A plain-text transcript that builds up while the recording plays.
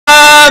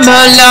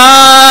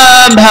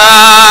Labha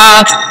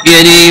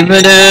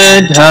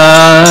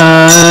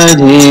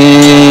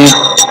Girivardhari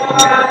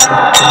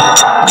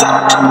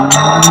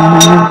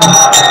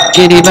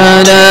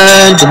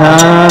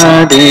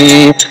Girivardhari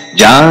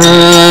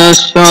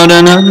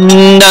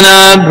Jasodanandana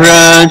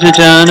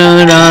Brajajana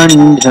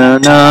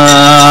Ranjana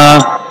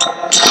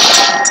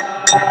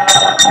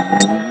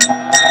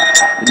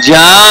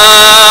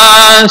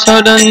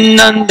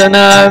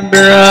Jasodanandana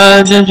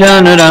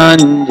Brajajana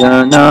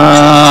Ranjana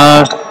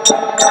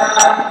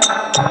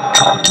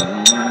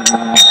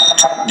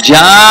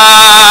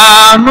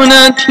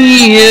Jamuna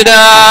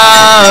Tira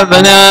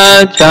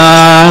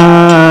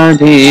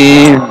Vanachari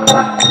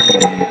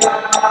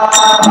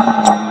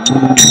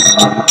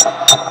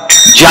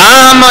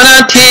Jamuna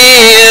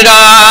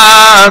Tira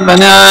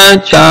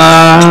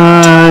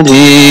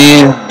Vanachari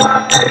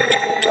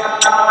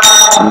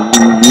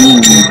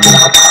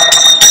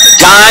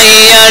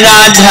Jaya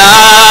Radha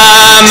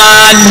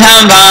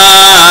Madhava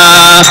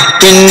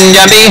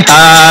Kunja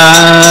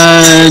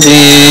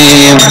Bihari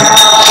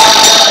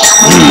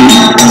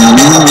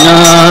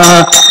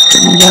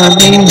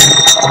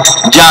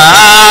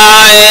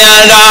Jaya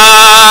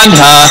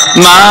Radha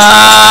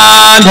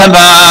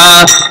Madhava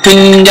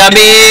Kunja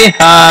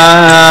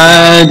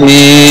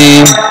Bihari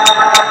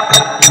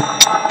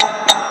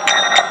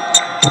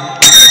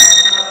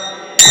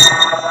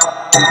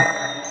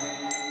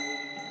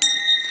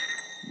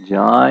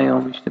Jai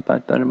Om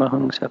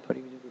Vishnupadarmahamsa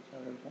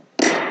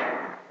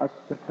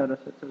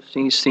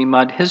Parivajapacharya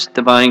Srimad His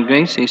Divine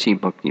Grace A.C.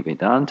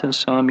 Bhaktivedanta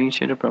Swami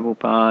Srila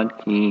Prabhupada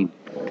Ki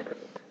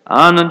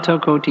Ananta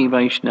Koti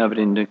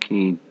Vaishnavrinda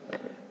Ki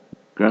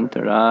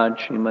Grantaraj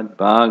Srimad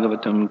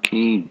Bhagavatam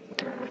Ki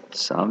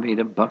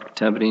Samveda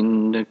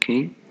Bhaktavrinda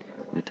Ki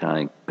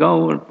Nitai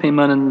Gaur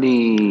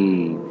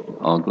Pimanandi.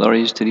 All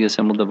glories to the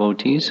assembled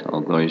devotees,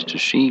 all glories to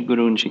Sri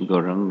Guru and Sri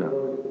Gauranga.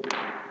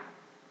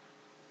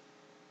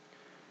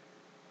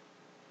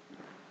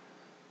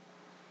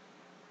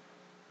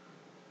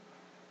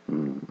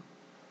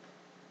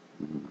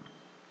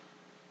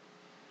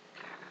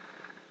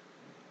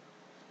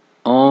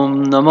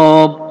 Om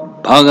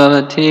Namo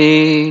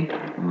Bhagavate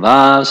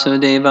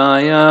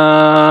Vasudevaya.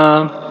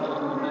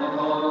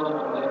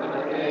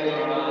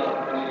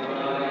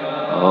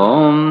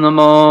 Om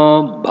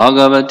Namo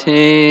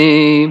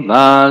Bhagavate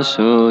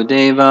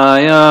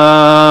Vasudevaya.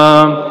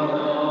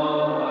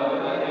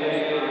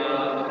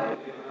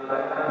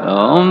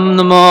 Om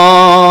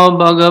Namo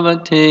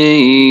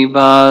Bhagavate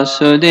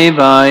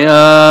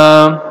Vasudevaya.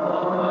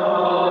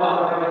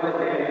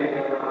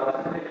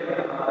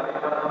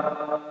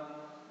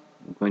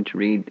 I'm going to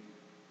read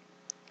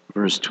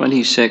verse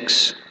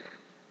 26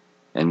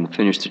 and we'll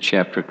finish the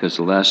chapter because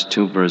the last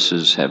two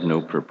verses have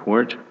no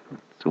purport.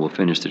 So we'll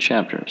finish the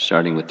chapter,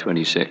 starting with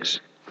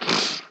 26.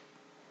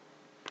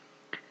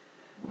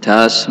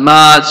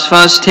 Tasmat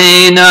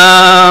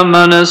svasthena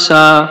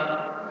manasa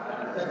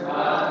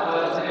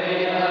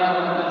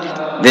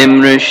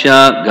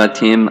vimrisha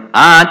gatim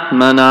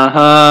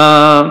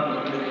atmanaha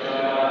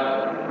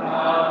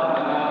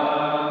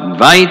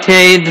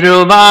vaite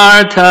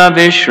dhruvartha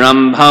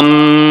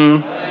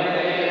vishrambham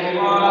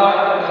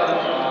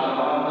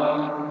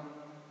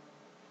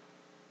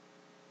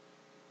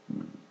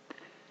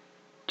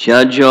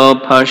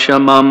Jajo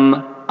pashamam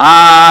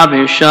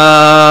avisha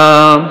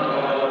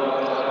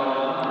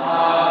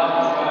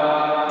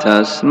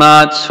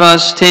tasmat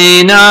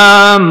svasthena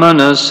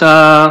manasa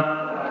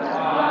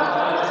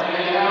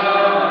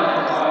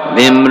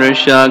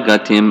vimrisha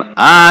gatim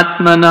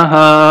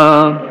atmanaha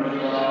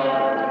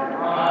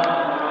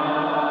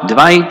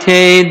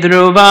dvaite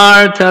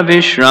dhruvartha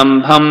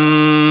vishrambham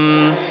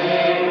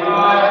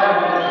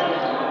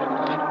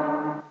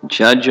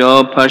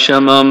Jajo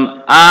pashamam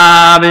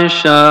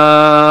avisha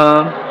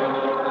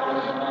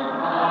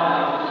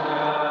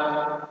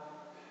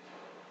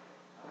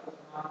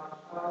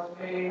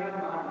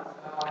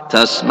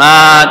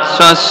tasmat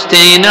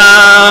swastina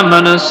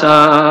manasa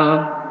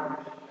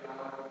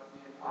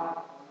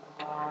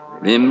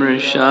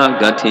vimrisha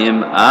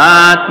gatim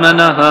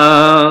atmanaha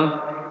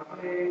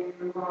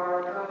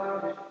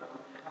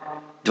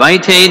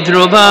dvaite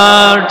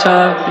dhruvartha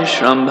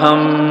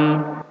vishrambham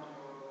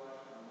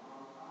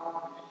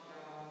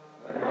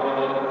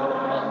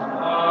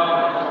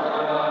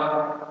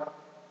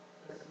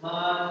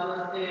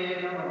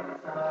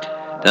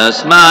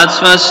Tasmat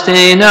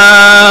svasthena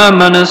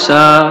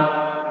manasa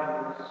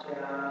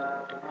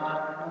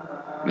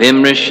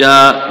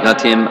vimrisha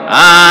gatim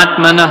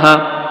atmanaha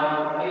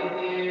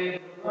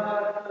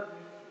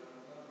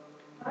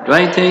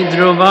dvaite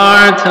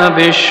dhruvartha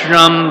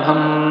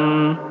vishrambham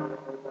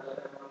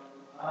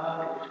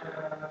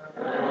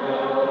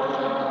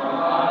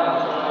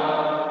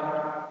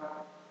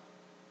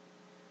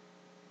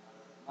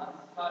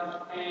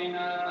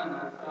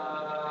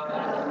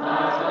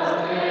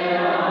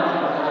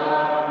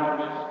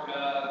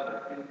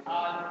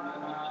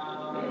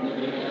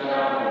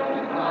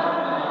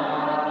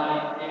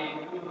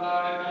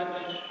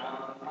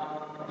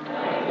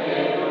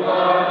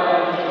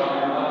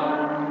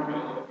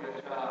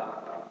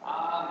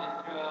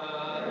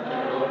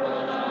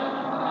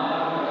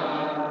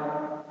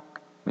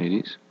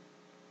ladies.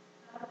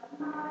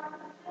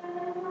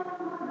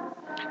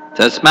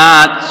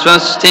 Tasmat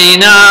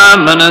swastina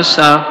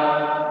manasa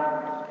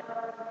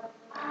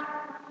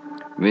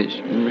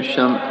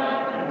visham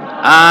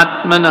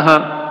atmanaha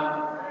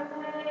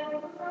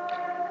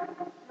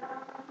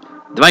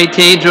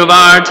dvaite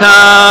dhruvarta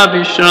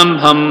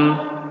vishrambham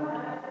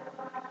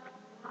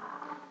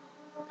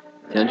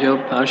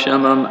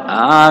yajopashamam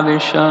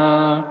avisha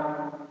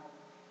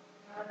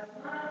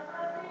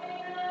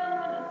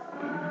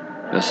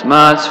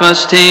tasmat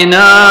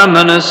swastina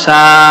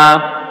manasa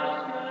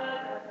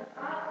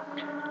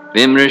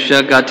vimrisha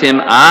gatim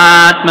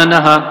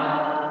atmanaha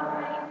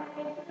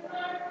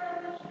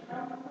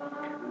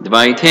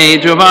dvaite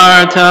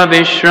dhruvarta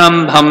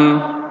vishrambham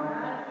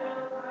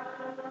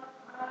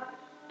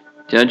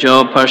jajo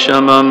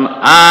pashamam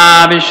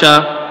avisha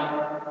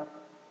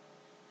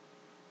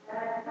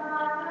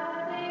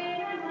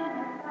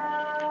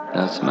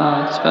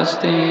tasmat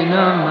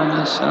svastina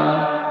manasa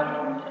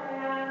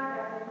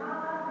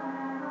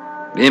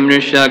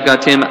vimrisha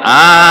gatim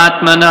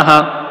atmanaha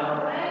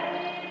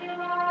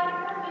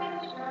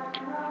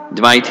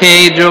dvaite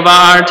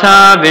dhruvarta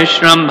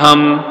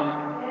vishrambham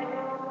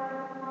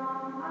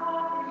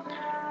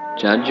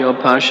jajo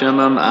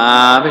pashamam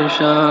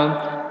avisha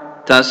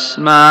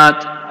tasmat.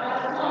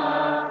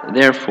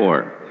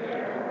 Therefore,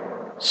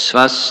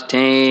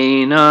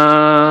 svastena,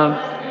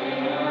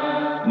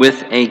 with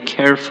a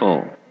careful,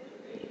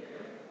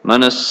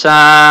 manasa,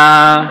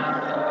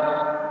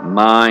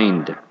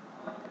 mind,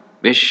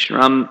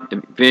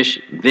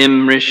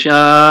 vimrisha,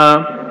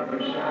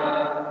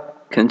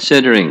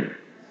 considering,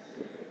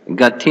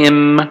 gatim,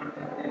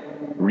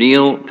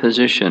 real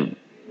position,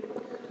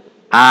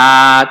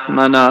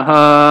 atmanaha,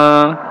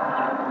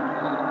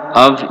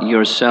 of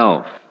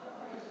yourself,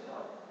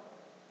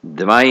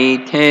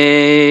 dvaite,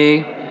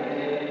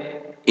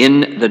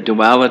 in the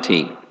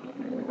duality,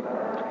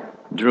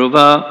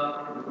 dhruva,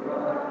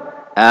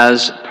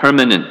 as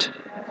permanent,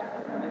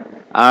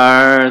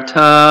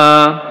 artha,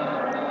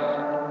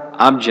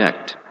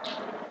 object,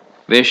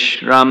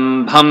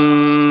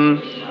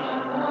 vishrambham,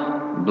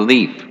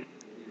 belief,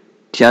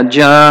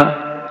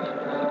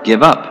 tyaja,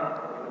 give up,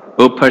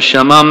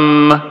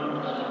 upashamam,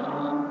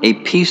 a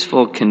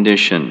peaceful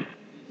condition,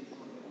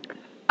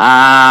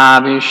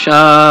 avisha,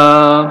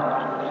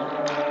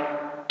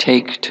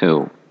 take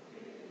to.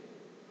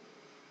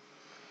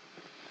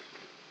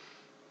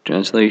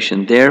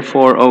 Translation,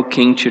 therefore, O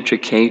King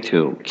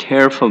Chitraketu,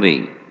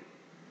 carefully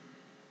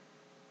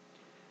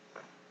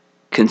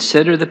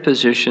consider the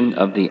position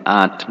of the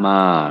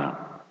Atma.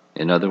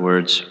 In other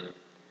words,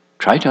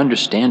 try to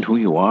understand who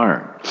you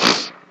are,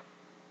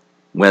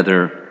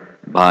 whether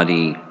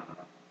body,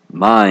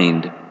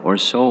 mind, or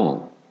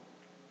soul.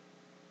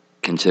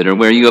 Consider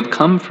where you have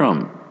come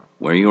from,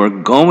 where you are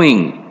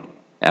going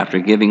after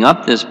giving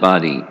up this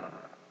body,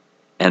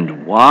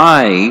 and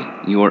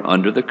why you are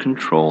under the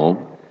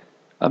control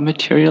of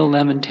material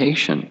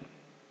lamentation.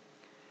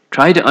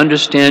 Try to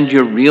understand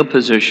your real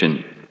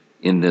position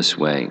in this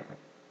way,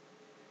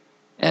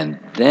 and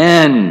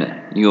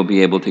then you'll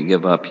be able to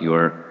give up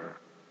your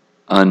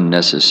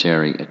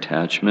unnecessary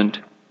attachment.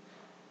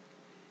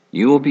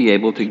 You will be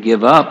able to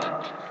give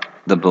up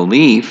the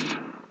belief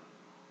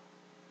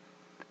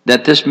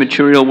that this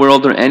material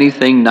world or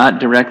anything not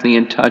directly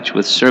in touch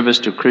with service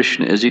to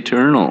Krishna is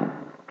eternal.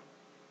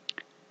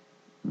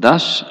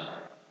 Thus,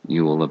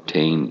 you will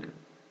obtain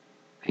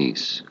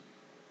peace.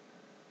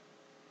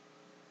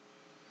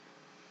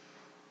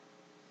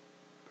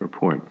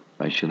 Purport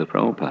by Srila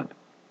Prabhupada.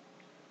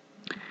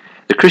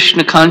 The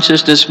Krishna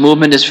consciousness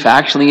movement is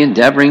factually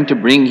endeavoring to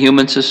bring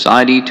human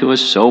society to a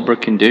sober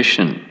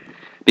condition.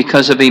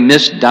 Because of a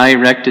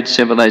misdirected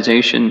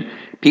civilization,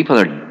 people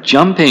are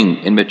jumping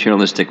in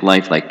materialistic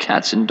life like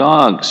cats and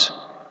dogs,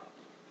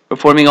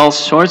 performing all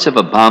sorts of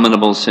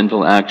abominable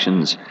sinful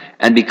actions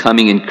and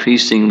becoming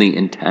increasingly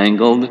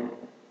entangled.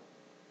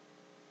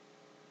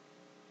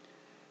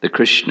 The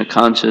Krishna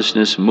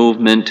consciousness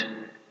movement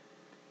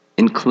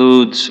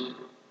includes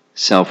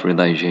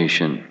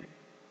self-realization,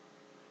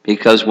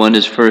 because one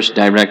is first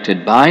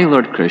directed by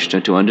Lord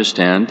Krishna to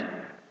understand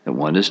that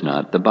one is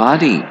not the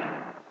body,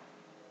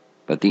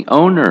 but the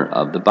owner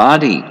of the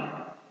body.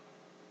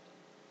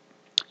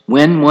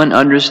 When one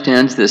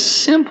understands this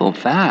simple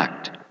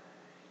fact,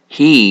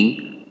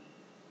 he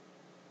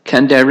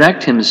can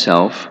direct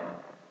himself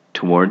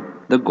toward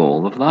the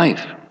goal of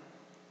life.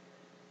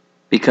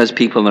 Because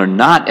people are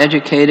not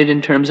educated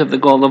in terms of the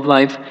goal of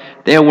life,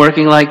 they are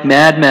working like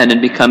madmen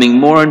and becoming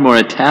more and more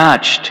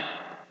attached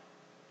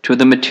to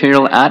the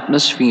material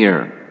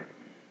atmosphere.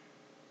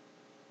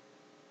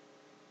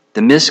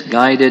 The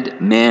misguided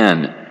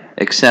man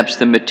accepts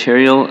the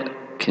material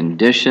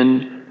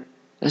condition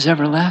as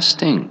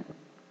everlasting.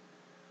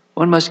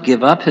 One must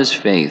give up his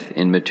faith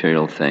in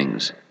material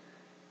things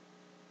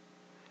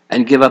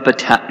and give up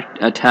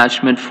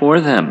attachment for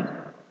them.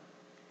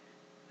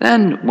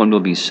 Then one will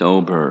be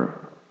sober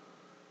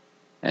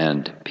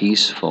and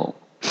peaceful.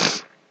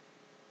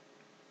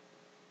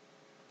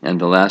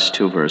 And the last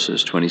two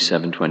verses,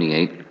 27,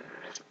 28,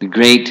 the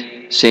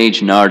great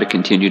sage Narada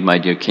continued, my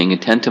dear king,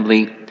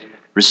 attentively,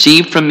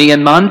 receive from me a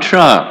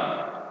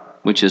mantra,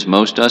 which is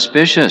most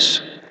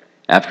auspicious.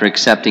 After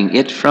accepting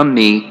it from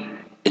me,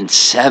 in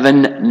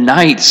 7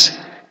 nights,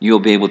 you'll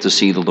be able to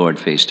see the Lord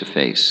face to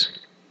face.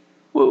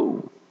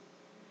 Woo!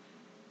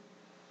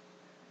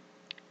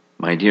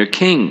 My dear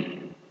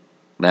king,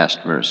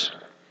 last verse.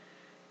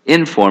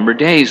 In former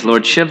days,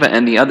 Lord Shiva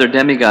and the other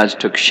demigods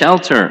took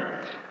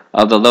shelter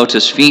of the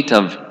lotus feet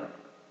of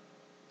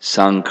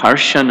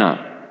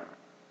Sankarshana.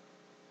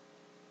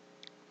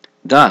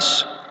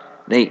 Thus,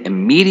 they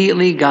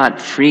immediately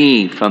got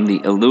free from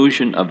the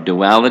illusion of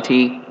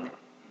duality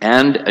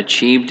and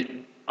achieved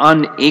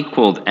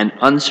unequaled and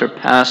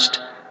unsurpassed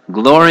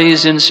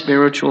glories in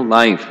spiritual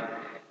life.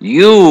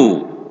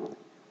 You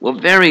will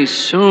very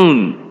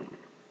soon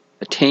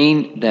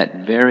attain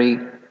that very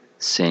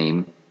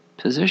same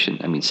position.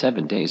 I mean,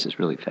 7 days is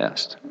really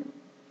fast.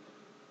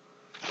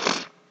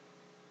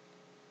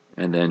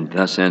 And then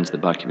thus ends the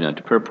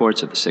Bhaktivedanta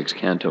Purports of the 6th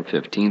canto,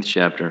 15th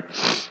chapter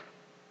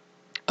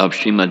of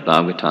Srimad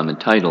Bhagvatam,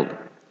 entitled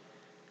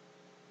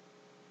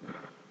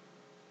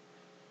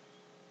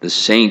The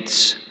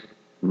Saints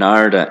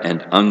Narada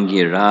and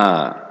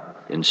Angira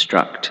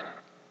Instruct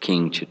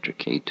King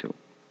Chitraketu.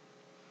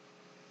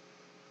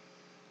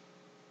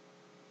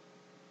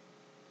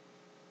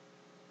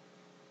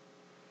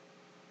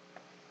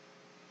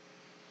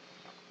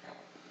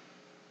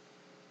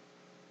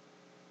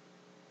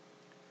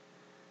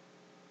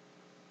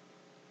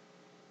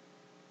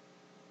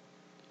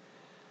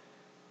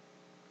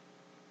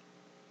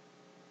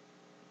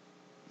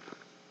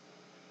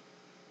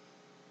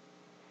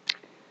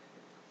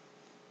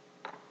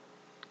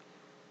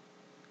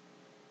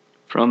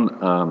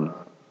 From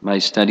my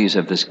studies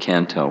of this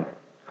canto,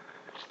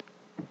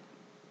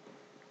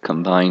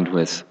 combined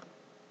with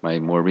my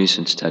more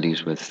recent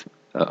studies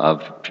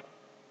of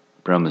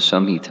Brahma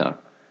Samhita,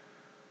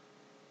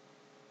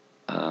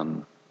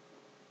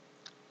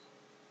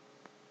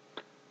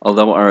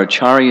 although our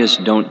acharyas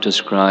don't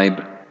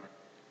describe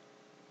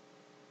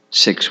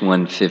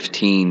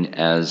 6.1.15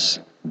 as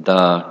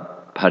the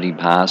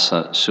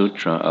Paribhasa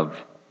Sutra of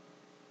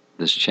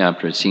this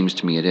chapter, it seems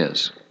to me it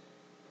is.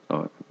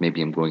 Or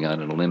maybe I'm going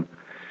out on a limb.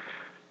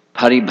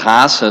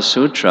 Paribhasa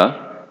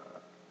Sutra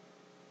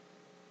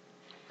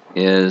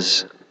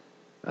is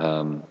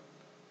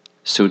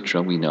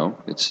sutra, we know.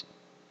 It's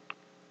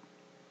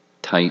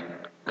tight,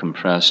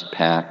 compressed,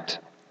 packed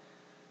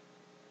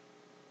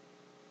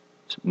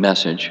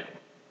message,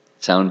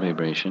 sound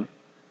vibration,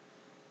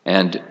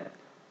 and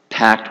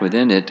packed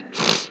within it,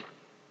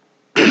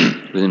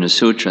 within a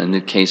sutra. In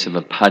the case of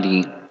a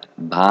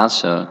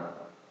Paribhasa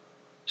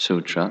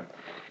Sutra,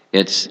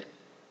 it's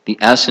the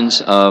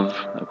essence of,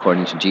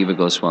 according to Jiva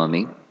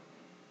Goswami,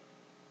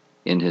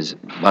 in his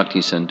Bhakti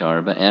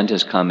Sandarbha and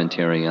his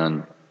commentary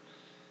on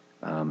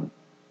Brahma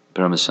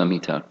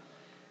Samhita,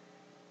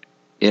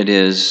 it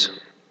is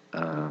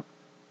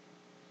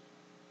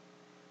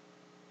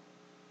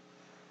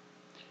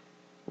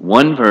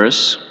one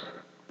verse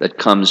that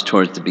comes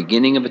towards the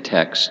beginning of a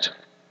text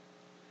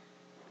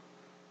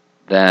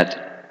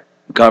that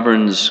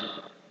governs,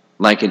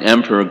 like an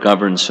emperor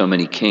governs so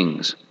many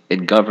kings.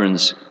 It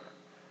governs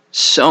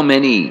so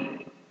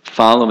many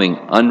following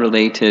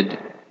unrelated,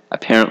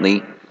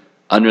 apparently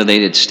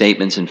unrelated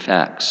statements and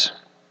facts.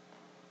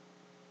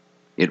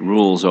 It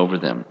rules over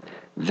them.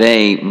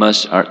 They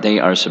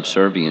are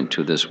subservient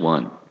to this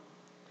one.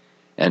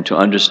 And to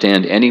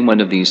understand any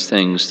one of these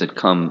things that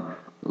come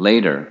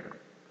later,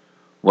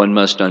 one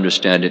must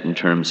understand it in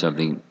terms of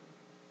the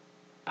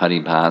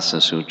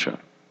Paribhasa Sutra.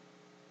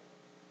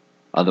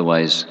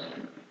 Otherwise,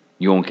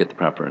 you won't get the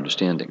proper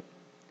understanding.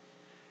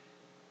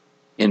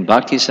 In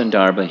Bhakti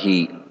Sandarbha,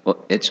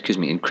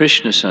 in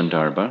Krishna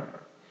Sandarbha,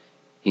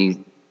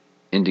 he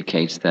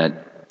indicates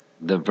that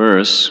the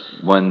verse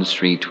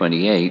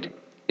 1.3.28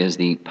 is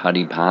the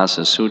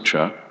Paribhasa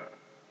Sutra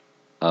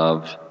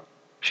of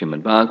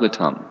Srimad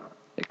Bhagvatam.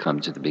 It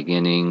comes at the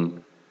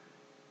beginning.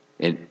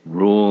 It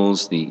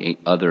rules the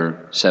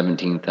other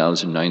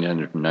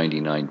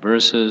 17,999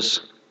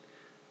 verses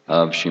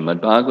of Srimad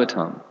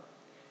Bhagvatam.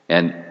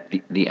 And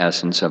the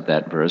essence of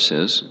that verse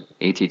is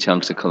Eti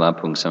Chanksa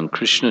Kalapungsam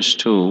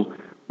Krishnastu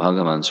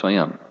Bhagavan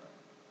Swayam.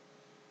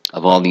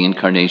 Of all the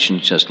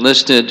incarnations just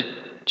listed,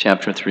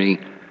 chapter 3,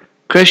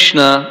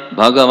 Krishna,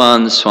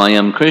 Bhagavan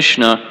Swayam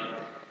Krishna,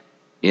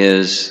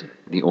 is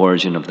the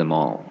origin of them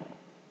all.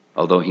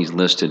 Although he's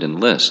listed in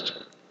list,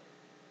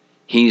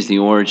 he's the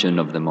origin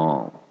of them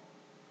all.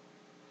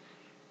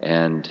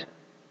 And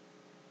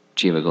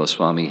Jiva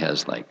Goswami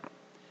has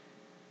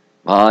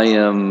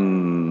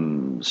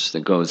volumes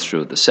that goes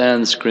through the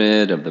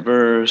Sanskrit of the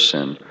verse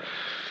and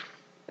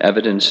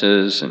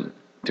evidences and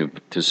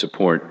to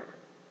support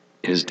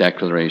his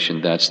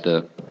declaration. That's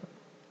the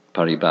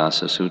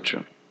Paribhasa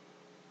Sutra.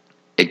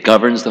 It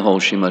governs the whole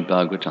Srimad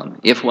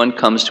Bhagavatam. If one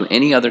comes to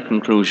any other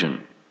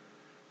conclusion,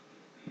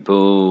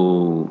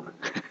 boo,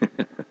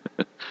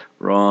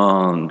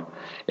 wrong.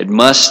 It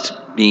must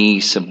be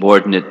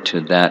subordinate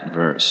to that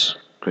verse.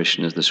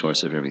 Krishna is the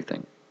source of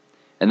everything.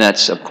 And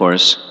that's, of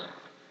course,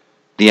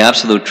 The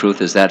absolute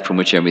truth is that from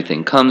which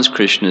everything comes.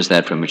 Krishna is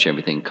that from which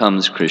everything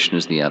comes. Krishna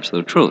is the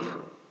absolute truth.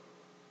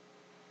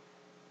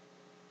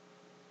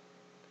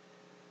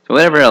 So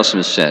whatever else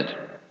is said,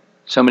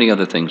 so many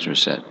other things are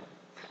said.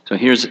 So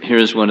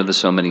here's one of the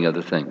so many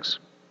other things.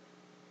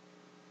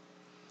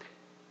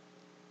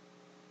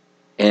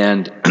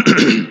 And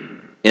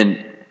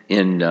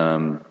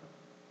in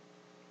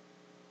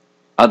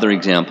other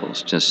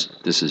examples,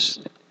 just this is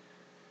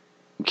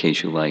in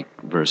case you like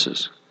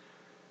verses.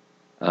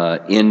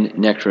 In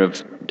Nectar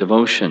of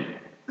Devotion,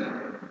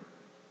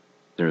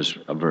 there's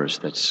a verse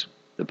that's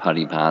the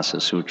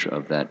Paribhasa Sutra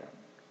of that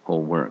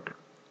whole work,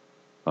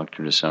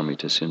 Bhakti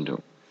Rasamrita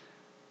Sindhu.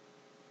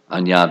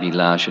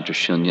 Anyavilasha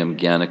Shunyam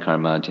Jnana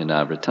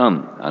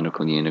Karmadhyanavratam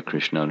Anukulyena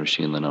Krishna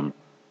Anushilanam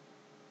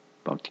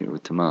Bhakti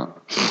Uttama.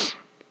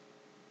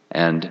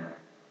 And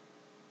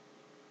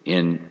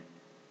in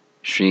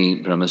Sri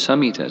Brahma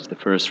Samhita, it's the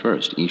first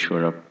verse,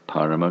 Ishvara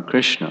Parama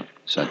Krishna,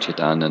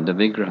 Satchitananda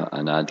Vigraha,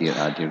 Anadir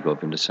Adir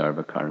Govinda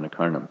Sarva Karna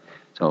Karnam.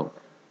 So,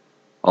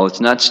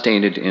 it's not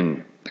stated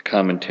in the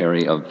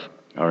commentary of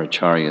our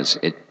acharyas.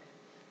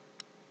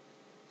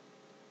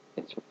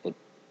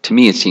 To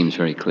me, it seems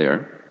very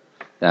clear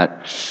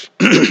that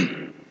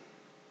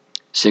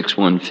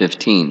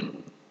 6.1.15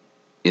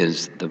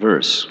 is the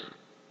verse,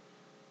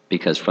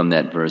 because from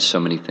that verse so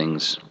many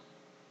things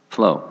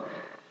flow.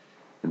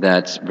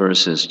 That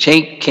verse is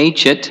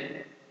Kechit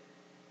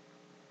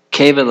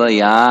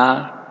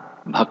Kevalaya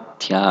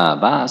Bhaktya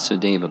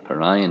Vasudeva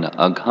Parayana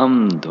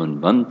Agham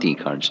Dunvanti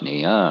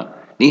Karjneya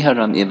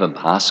Niharam Iva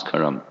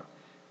Bhaskaram,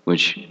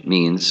 which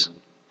means,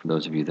 for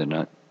those of you that are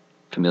not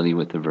familiar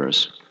with the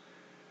verse,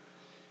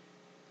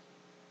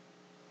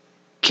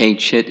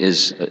 Kechit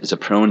is a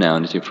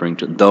pronoun, it's referring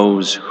to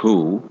those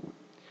who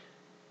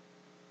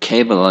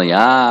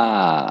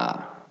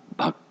Kevalaya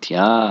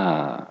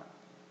Bhaktya,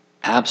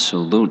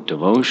 absolute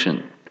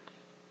devotion,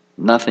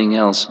 nothing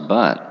else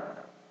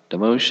but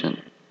devotion.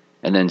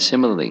 And then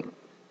similarly,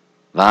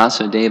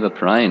 Vasudeva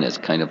Parayana is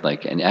kind of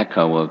like an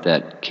echo of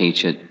that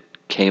Kechit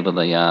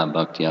Kevalaya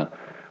Bhaktya.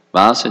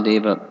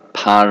 Vasudeva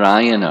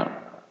Parayana.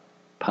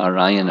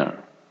 I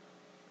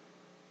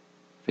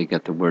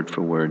forget the word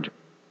for word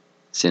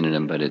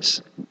synonym, but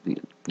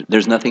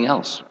there's nothing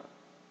else.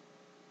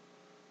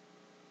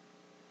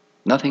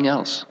 Nothing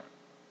else.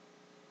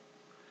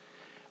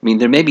 I mean,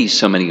 there may be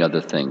so many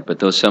other things, but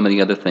those so many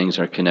other things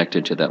are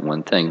connected to that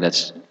one thing.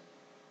 That's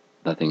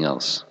nothing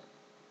else.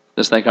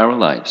 Just like our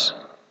lives.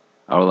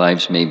 Our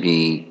lives may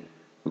be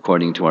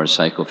according to our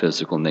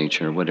psychophysical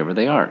nature, whatever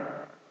they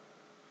are.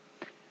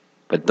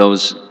 But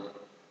those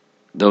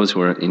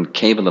who are in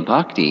Kevala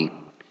Bhakti,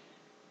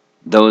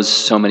 those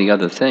so many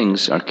other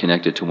things are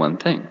connected to one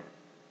thing.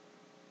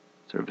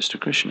 Service to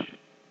Krishna.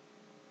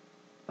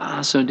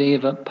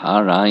 Vasudeva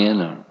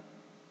Parayana.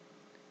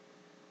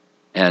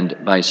 And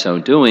by so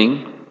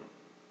doing,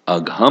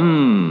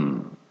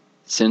 agham,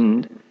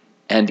 sin,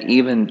 and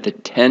even the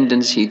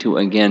tendency to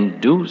again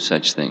do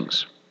such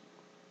things,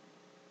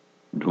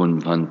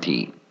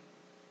 Dvunvanti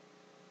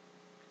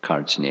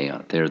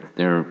Karjneya,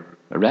 they're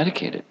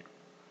eradicated.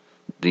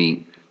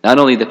 Not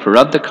only the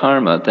prarabdha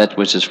karma, that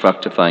which is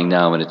fructifying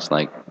now, and it's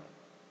like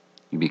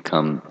you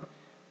become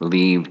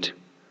relieved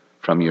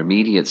from your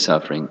immediate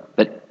suffering,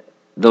 but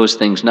those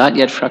things not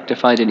yet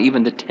fructified, and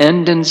even the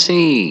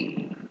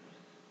tendency,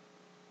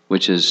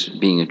 which is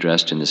being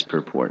addressed in this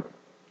purport,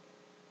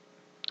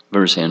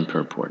 verse and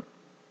purport.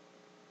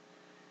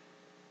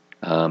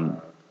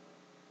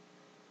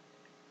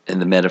 And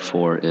the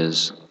metaphor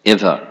is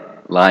iva,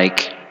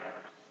 like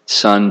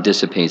sun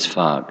dissipates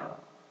fog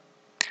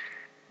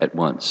at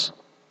once.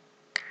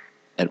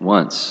 At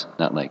once,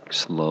 not like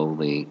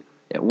slowly,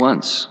 at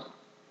once.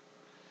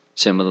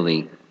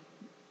 Similarly,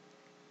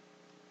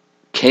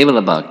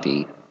 Kevala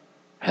Bhakti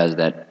has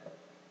that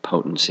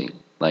potency,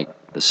 like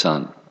the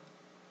sun,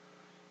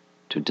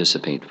 to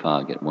dissipate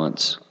fog at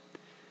once.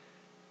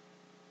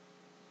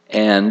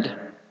 And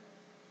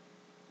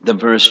the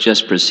verse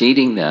just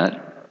preceding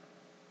that,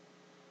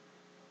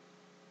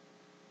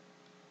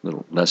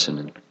 little lesson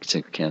in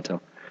sixth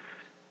canto,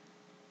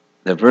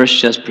 the verse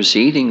just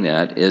preceding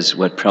that is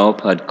what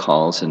Prabhupada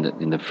calls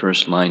in the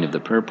first line of the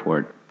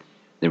purport,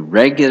 the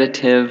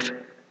regulative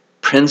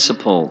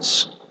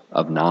principles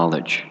of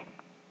knowledge.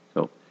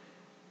 So,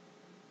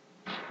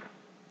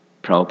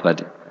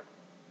 Prabhupada,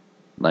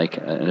 like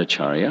an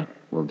acharya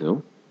will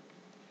do,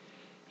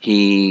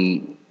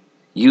 he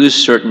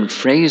used certain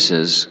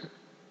phrases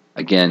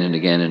again and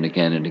again and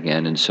again and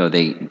again, and so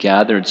they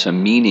gathered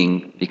some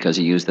meaning because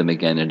he used them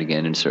again and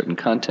again in certain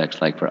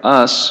contexts. Like for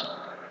us,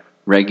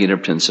 regular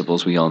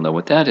principles, we all know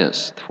what that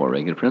is, the four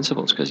regular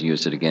principles, because he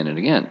used it again and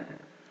again.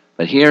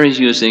 But here he's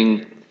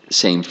using the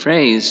same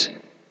phrase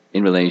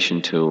in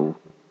relation to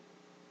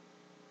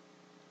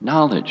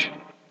knowledge,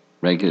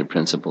 regular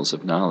principles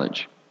of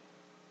knowledge.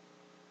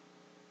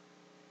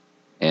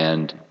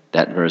 And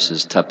that verse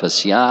is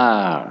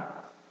tapasya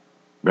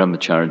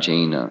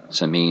brahmacharjena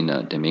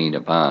samena damena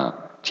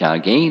va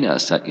tyagena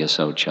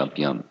satyaso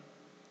chabhyam.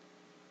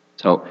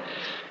 So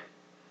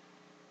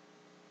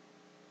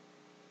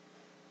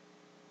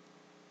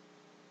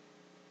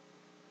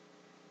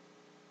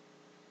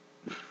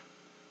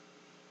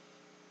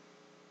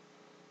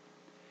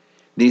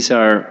These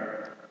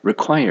are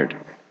required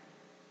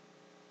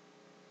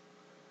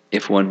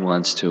if one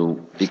wants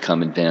to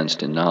become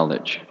advanced in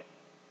knowledge.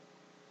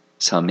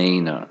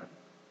 Samena,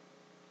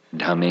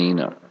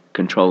 dhammena,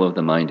 control of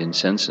the mind and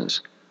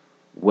senses.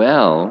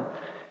 Well,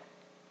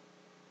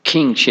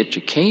 King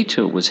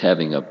Chitraketu was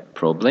having a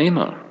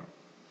problema.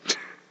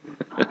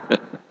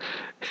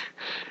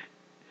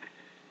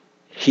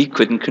 He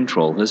couldn't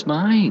control his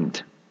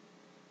mind.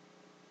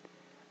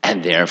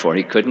 And therefore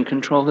he couldn't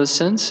control his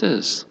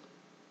senses.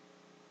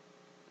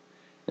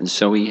 And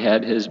so he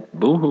had his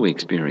boohoo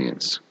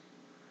experience.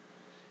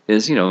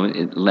 His,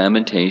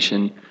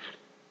 lamentation,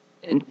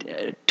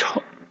 and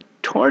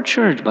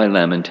tortured by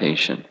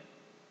lamentation.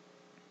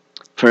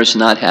 First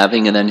not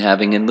having and then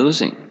having and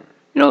losing.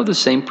 The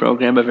same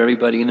program of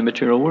everybody in the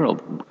material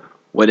world.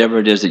 Whatever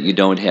it is that you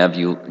don't have,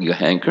 you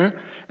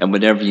hanker, and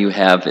whatever you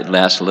have, it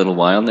lasts a little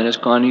while, and then it's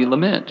gone and you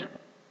lament.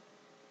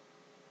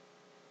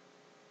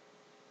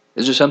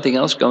 Is there something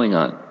else going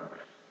on?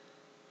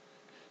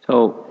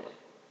 So,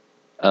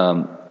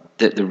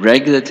 the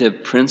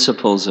regulative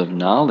principles of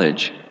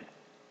knowledge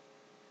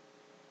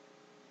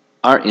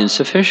are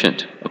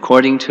insufficient.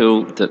 According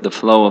to the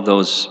flow of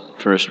those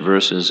first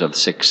verses of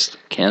 6th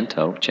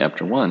canto,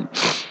 chapter 1,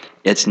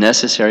 it's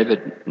necessary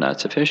but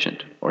not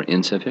sufficient, or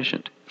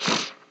insufficient.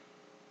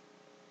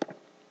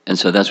 And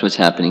so that's what's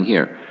happening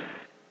here.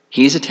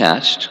 He's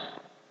attached,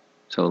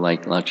 so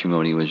like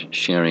Lakshmani was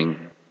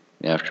sharing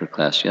after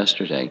class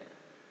yesterday,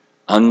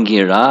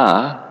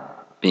 Angira,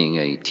 being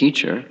a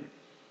teacher,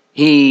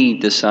 he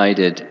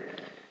decided,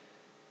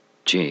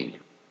 gee,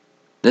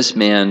 this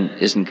man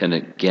isn't going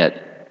to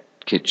get,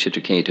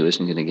 Chitraketu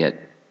isn't going to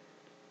get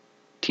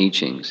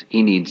teachings.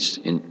 He needs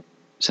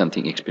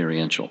something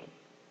experiential.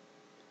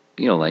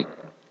 Like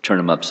turn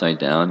him upside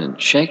down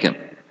and shake him.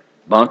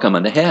 Bonk him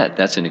on the head.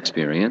 That's an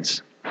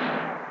experience.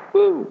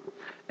 Woo!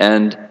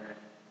 And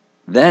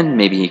then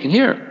maybe he can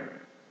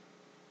hear.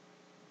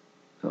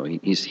 So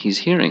he's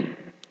hearing.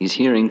 He's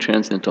hearing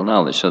transcendental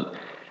knowledge. So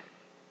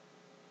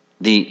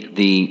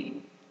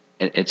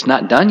it's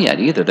not done yet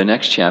either. The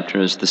next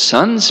chapter is the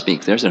son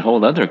speaks. There's a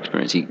whole other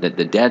experience.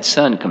 The dead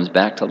son comes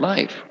back to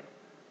life.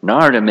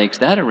 Narada makes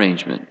that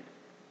arrangement.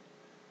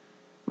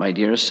 My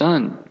dear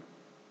son,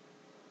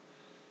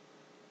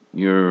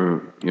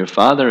 your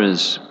father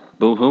is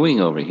boo-hooing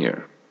over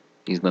here.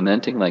 He's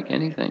lamenting like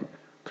anything.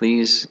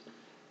 Please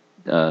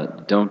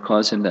don't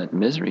cause him that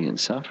misery and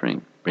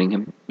suffering. Bring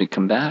him to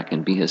come back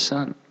and be his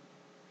son.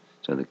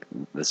 So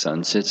the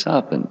son sits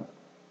up, and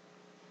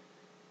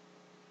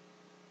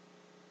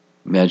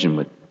imagine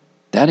what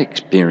that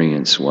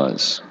experience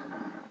was.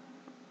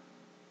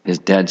 His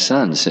dead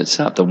son sits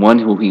up, the one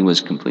who he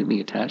was completely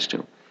attached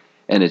to.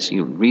 And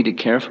you read it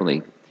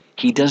carefully,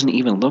 he doesn't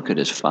even look at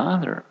his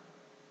father.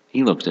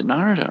 He looks at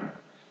Narada.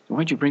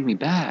 Why'd you bring me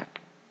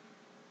back?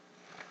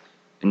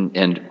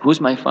 And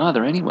who's my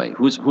father anyway?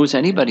 Who's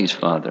anybody's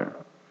father?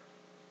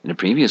 In a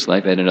previous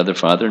life I had another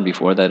father, and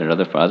before that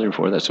another father,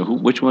 before that. So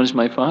which one is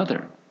my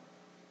father?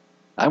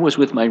 I was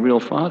with my real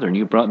father, and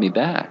you brought me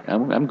back.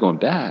 I'm going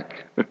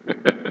back.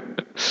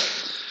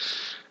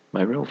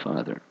 My real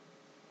father.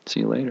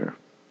 See you later.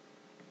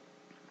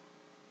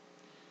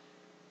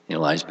 He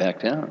lies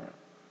back down.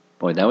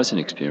 Boy, that was an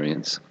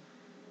experience.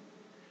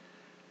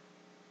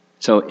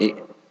 So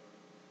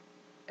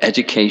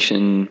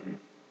education,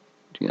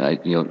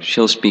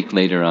 she'll speak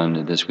later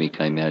on this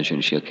week, I imagine.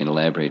 She can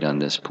elaborate on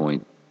this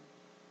point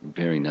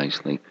very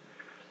nicely.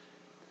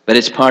 But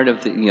it's part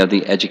of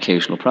the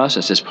educational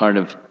process. It's part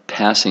of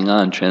passing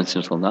on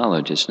transcendental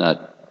knowledge. It's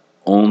not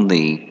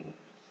only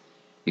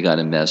you got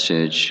a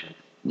message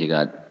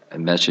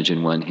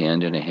in one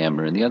hand and a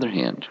hammer in the other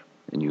hand,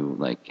 and you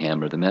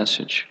hammer the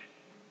message.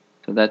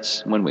 So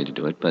that's one way to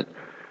do it. But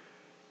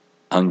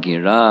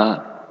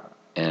Angira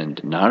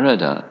and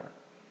Narada,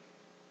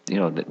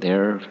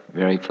 they're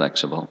very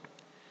flexible.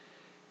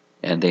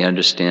 And they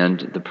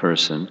understand the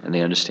person, and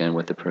they understand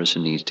what the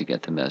person needs to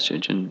get the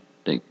message, and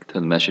the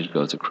message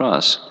goes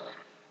across.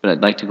 But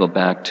I'd like to go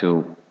back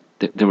to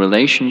the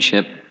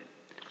relationship,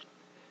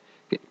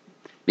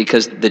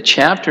 because the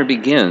canto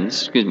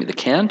begins,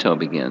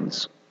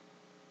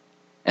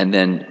 and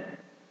then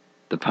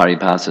the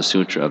Paribhasa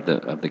Sutra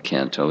of the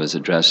canto is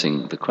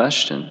addressing the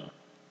question.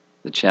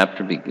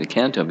 The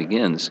canto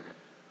begins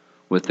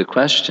with the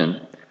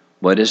question,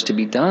 what is to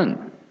be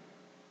done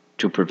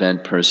to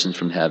prevent persons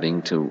from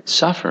having to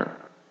suffer?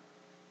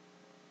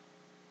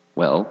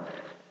 Well,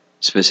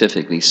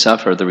 specifically,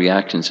 suffer the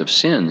reactions of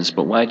sins,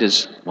 but why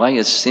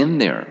is sin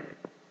there?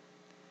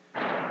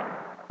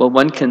 Well,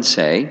 one can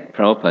say,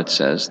 Prabhupada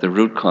says, the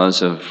root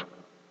cause of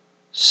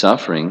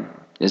suffering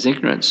is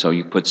ignorance. So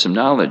you put some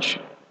knowledge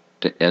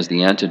as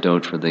the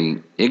antidote for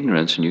the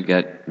ignorance, and you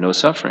get no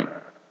suffering.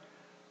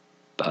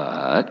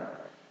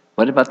 But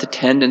what about the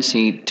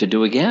tendency to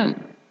do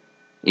again?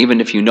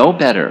 Even if you know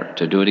better,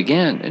 to do it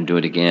again, and do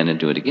it again, and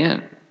do it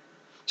again.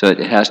 So it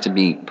has to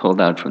be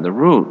pulled out from the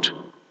root.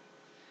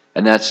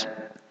 And that's,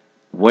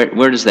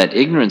 where does that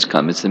ignorance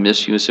come? It's the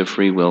misuse of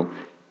free will.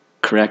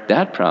 Correct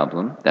that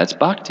problem, that's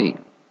bhakti.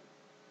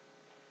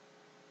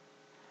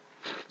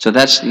 So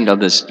that's,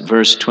 this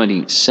verse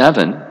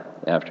 27,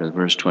 after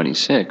verse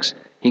 26,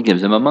 he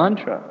gives them a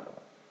mantra.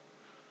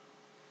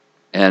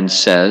 And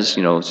says,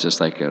 it's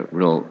just like a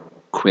real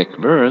quick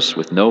verse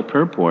with no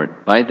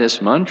purport. By this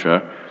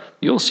mantra,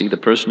 you'll see the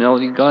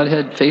personality of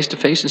Godhead face to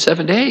face in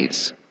 7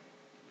 days.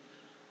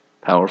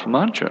 Powerful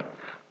mantra.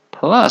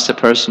 Plus, a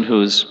person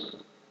whose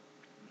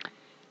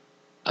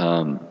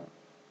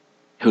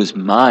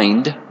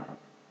mind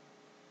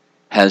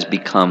has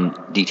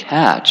become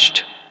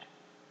detached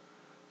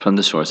from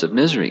the source of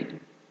misery.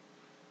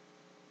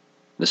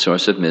 The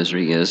source of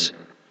misery is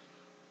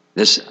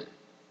this,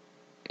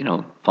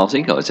 false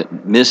ego. It's a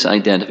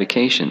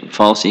misidentification.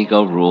 False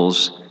ego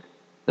rules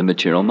the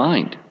material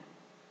mind.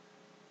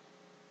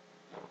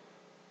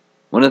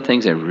 One of the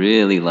things I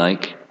really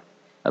like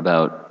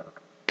about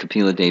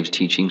Kapila Dev's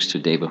teachings to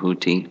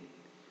Devahuti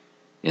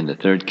in the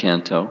 3rd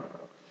canto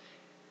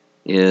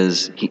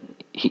is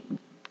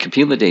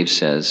Kapila Dev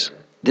says,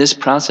 this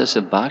process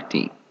of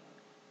bhakti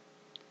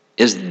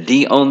is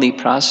the only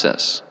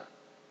process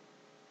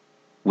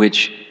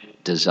which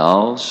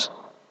dissolves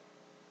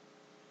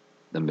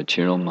the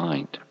material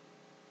mind.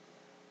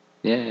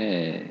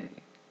 Yay!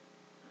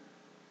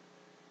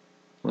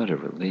 What a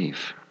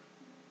relief.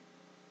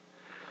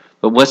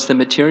 But what's the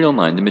material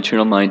mind? The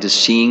material mind is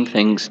seeing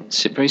things,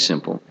 very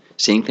simple,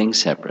 seeing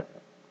things separate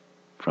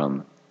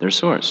from their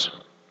source,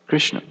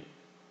 Krishna.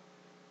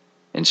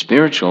 And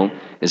spiritual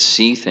is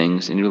see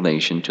things in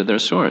relation to their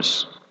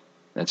source.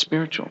 That's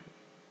spiritual.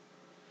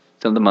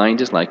 So the mind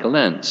is like a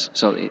lens.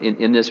 So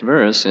in this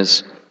verse,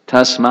 it's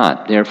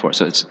tasmat, therefore.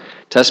 So it's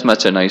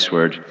tasmat's a nice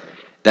word.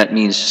 That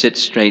means sit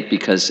straight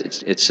because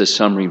it's a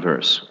summary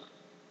verse.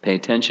 Pay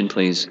attention,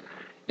 please.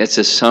 It's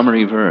a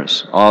summary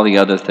verse. All the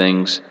other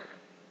things,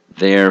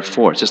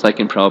 therefore. It's just like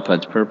in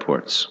Prabhupada's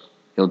purports.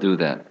 He'll do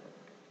that.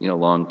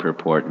 Long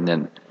purport. And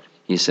then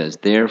he says,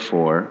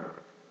 therefore.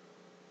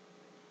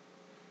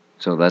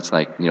 So that's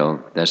like,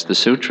 that's the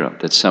sutra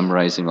that's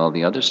summarizing all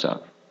the other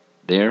stuff.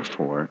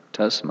 Therefore,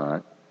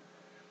 tasmat.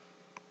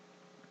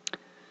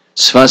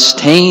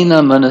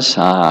 Swastena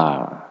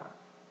manasar.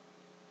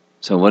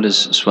 So what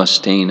does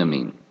swastena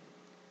mean?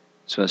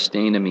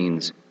 Swastena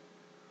means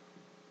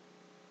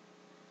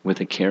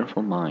with a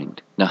careful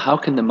mind. Now how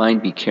can the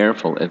mind be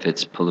careful if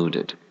it's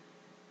polluted?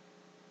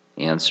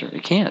 Answer,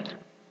 it can't.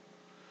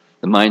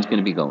 The mind's going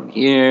to be going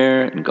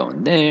here and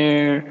going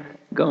there,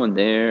 going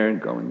there and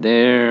going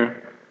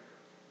there.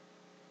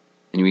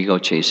 And we go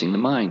chasing the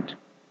mind,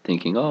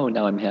 thinking, oh,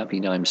 now I'm happy,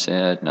 now I'm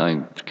sad, now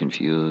I'm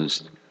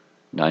confused,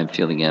 now I'm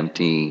feeling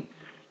empty,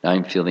 now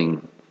I'm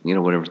feeling,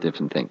 whatever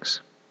different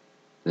things.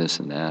 This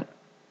and that.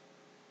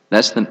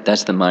 That's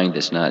the mind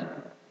that's not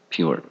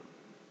pure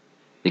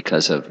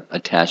because of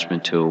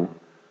attachment to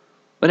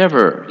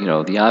whatever,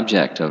 the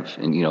object of,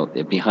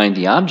 and behind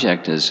the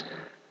object is,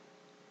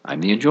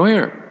 I'm the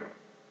enjoyer.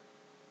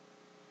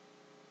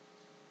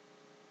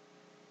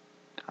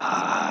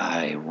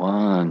 I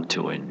want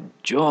to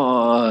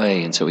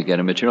enjoy. And so we get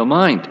a material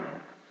mind.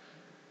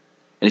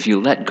 And if you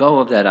let go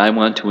of that I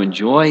want to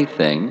enjoy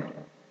thing,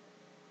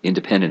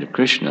 independent of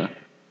Krishna,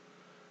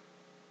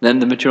 then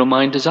the material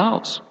mind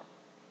dissolves.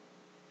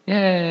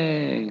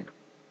 Yay!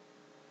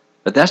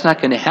 But that's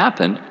not going to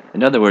happen.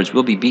 In other words,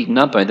 we'll be beaten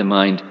up by the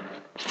mind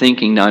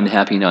thinking, now I'm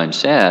happy, now I'm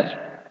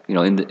sad.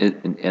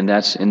 And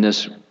that's in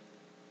this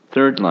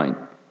 3rd line,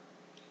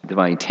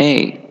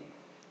 Dvaite.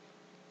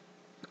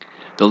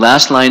 The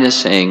last line is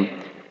saying,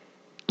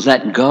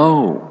 let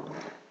go,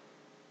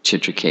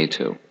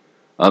 Chitraketu,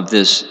 of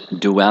this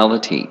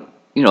duality.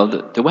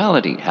 The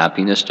duality,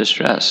 happiness,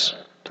 distress,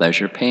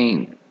 pleasure,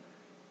 pain,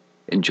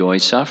 enjoy,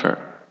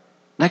 suffer.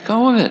 Let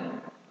go of it.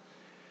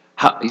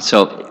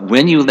 So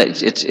when you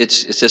let, it's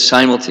a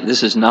simultaneous,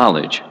 this is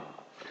knowledge.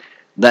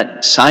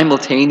 That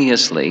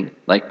simultaneously,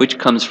 like which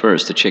comes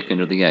first, the chicken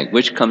or the egg?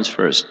 Which comes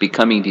first,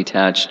 becoming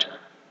detached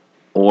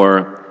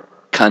or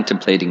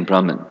contemplating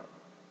Brahman?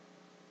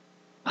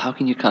 How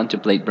can you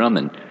contemplate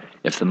Brahman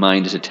if the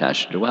mind is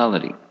attached to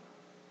duality?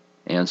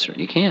 Answer,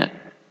 you can't.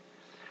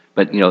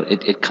 But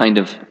it kind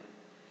of,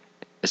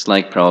 it's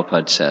like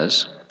Prabhupada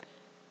says,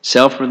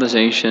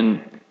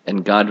 self-realization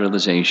and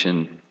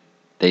God-realization,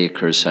 they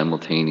occur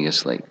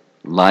simultaneously,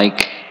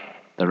 like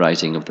the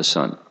rising of the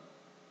sun.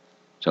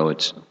 So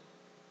it's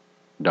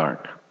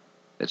dark,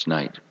 it's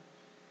night.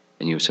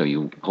 And so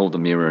you hold the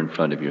mirror in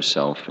front of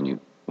yourself and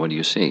what do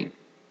you see?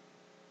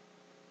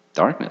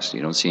 Darkness,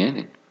 you don't see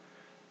anything.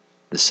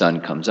 The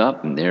sun comes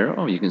up and there,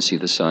 you can see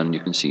the sun, you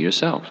can see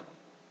yourself.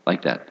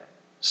 Like that.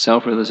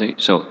 Self-realization.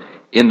 So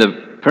in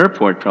the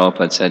purport,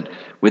 Prabhupada said,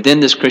 within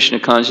this Krishna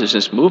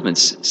consciousness movement,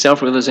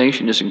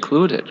 self-realization is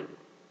included.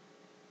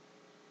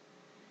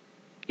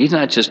 He's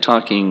not just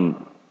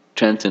talking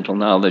transcendental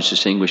knowledge,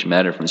 distinguish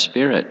matter from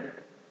spirit.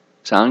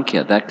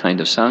 Sankhya, that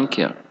kind of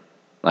Sankhya,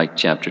 like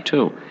chapter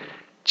 2.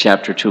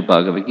 Chapter 2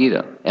 Bhagavad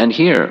Gita. And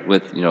here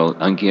with,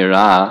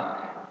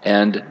 Angira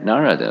and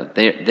Narada,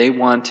 they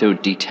want to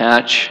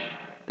detach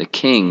the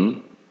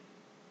king.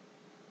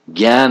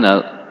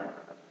 Jnana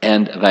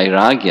and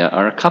Vairagya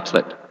are a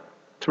couplet.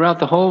 throughout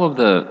the whole of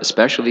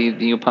especially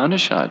the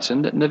Upanishads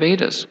and the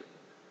Vedas.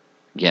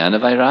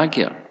 Jnana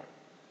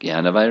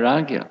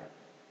Vairagya,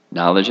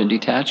 knowledge and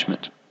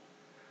detachment.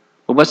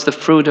 Well, what's the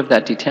fruit of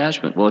that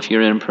detachment? Well, if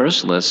you're an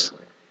impersonalist,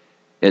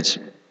 it's,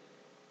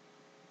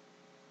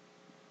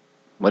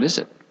 what is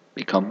it?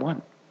 Become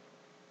one.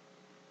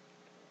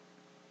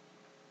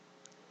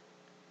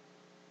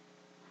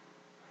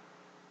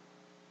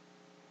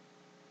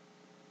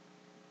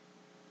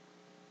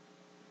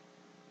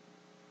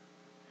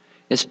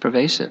 It's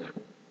pervasive,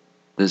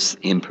 this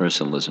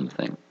impersonalism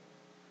thing.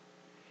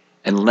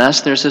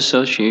 Unless there's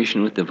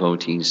association with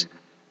devotees,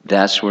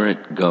 that's where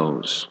it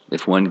goes.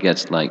 If one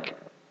gets like,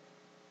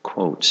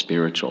 quote,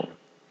 spiritual. Do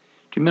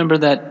you remember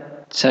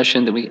that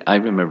session that I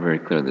remember very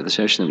clearly, the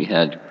session that we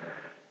had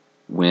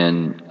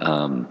when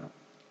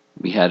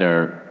we had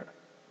our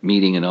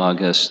meeting in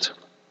August,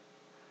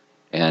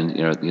 and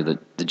the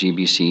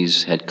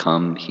GBCs had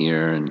come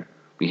here, and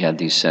we had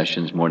these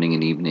sessions morning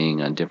and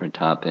evening on different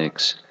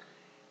topics,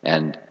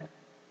 and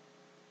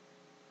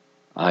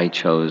I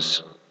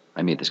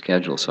made the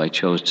schedule, so I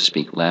chose to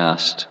speak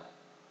last,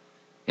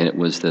 and it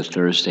was the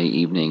Thursday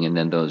evening, and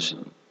then those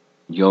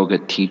yoga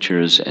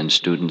teachers and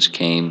students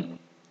came.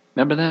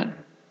 Remember that?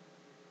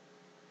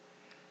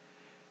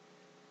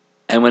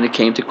 And when it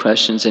came to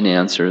questions and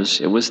answers,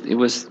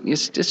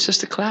 it's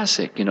just a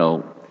classic,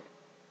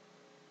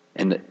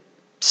 And the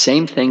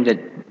same thing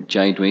that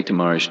Jayadvaita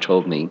Maharaj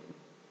told me,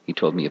 he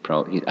told me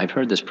I've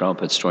heard this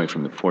Prabhupada story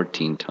from him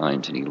 14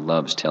 times, and he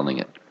loves telling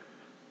it.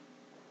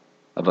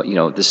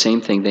 About, the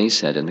same thing they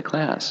said in the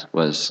class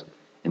was,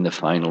 in the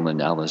final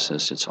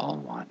analysis, it's all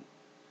one.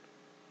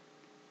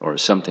 Or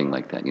something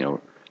like that,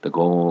 the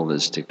goal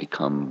is to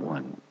become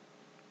one.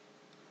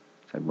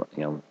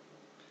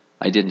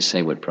 I didn't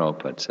say what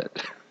Prabhupada said.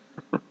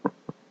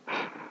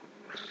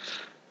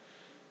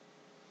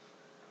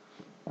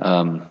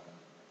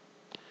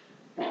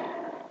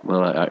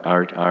 Well,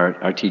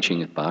 our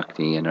teaching is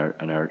bhakti, and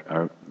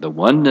our the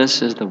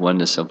oneness is the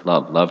oneness of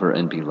love, lover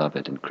and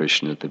beloved, and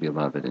Krishna the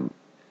beloved, and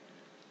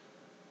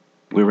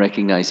we're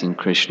recognizing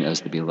Krishna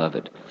as the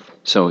beloved.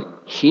 So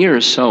here,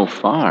 so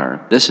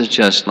far, this is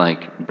just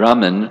like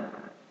Brahman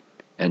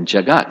and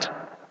Jagat.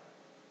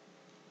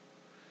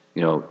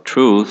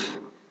 Truth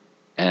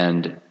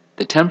and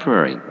the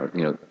temporary,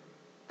 or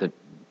the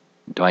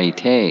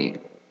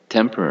Dvaite,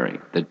 temporary,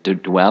 the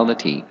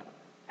duality,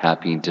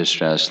 happy,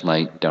 distress,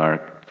 light,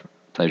 dark,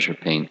 pleasure,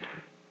 pain.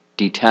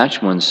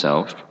 Detach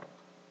oneself.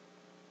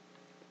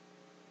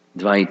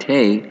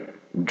 Dvaite,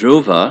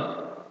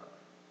 Dhruva,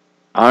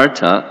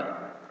 Artha,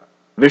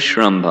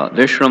 Vishrambha.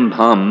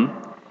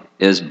 Vishrambham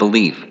is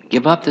belief.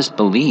 Give up this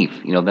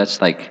belief.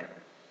 That's like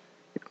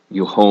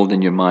you hold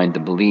in your mind the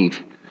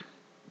belief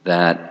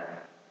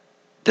that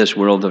this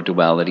world of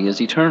duality is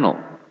eternal.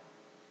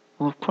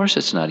 Well, of course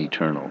it's not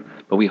eternal,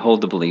 but we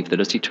hold the belief that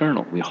it's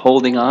eternal. We're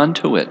holding on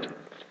to it.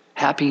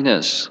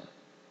 Happiness,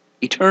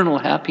 eternal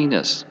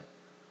happiness.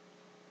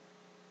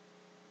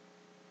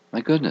 My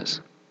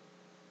goodness,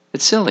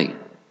 it's silly.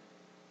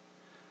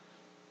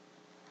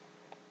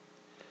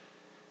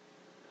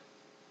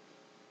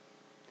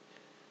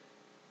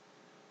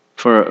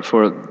 For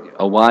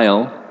a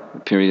while, a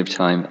period of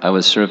time, I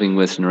was serving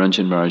with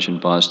Naranjan Maharaj in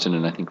Boston,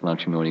 and I think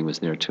Lakshmimoti was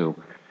there too.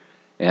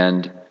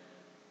 And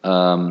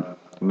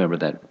remember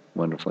that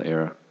wonderful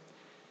era.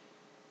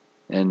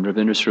 And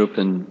Ravindra Swarup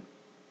and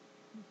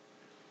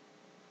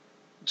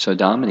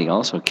Saudamani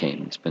also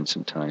came and spent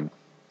some time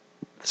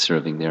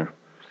serving there.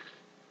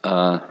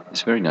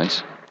 It's very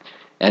nice.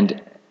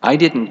 And I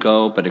didn't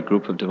go, but a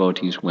group of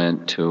devotees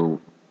went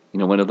to,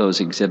 one of those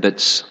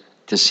exhibits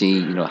to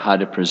see, how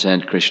to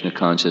present Krishna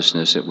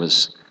consciousness. It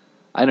was,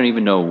 I don't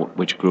even know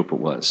which group it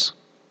was,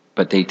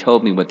 but they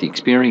told me what the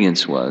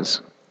experience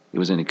was. It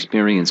was an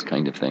experience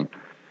kind of thing.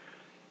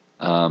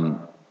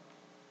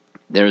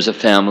 There's a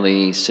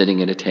family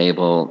sitting at a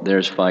table.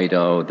 There's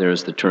Fido.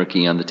 There's the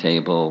turkey on the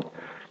table.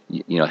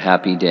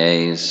 Happy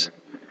days.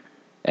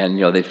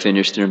 And, they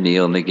finish their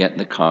meal and they get in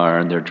the car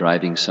and they're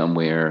driving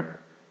somewhere.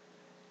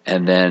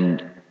 And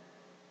then,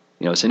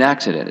 it's an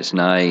accident. It's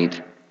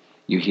night.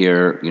 You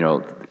hear,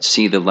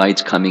 see the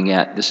lights coming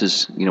at, this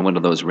is, one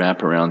of those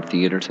wraparound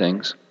theater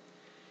things.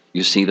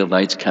 You see the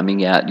lights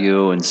coming at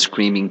you and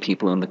screaming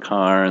people in the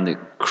car, and the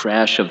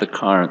crash of the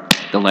car,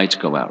 the lights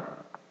go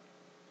out.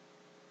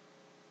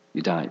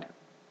 You died.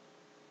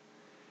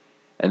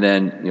 And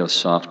then,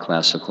 soft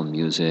classical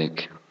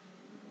music.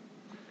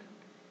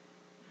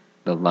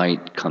 The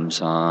light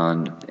comes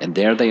on, and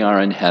there they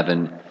are in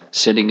heaven,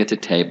 sitting at the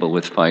table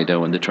with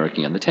Fido and the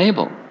turkey on the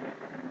table.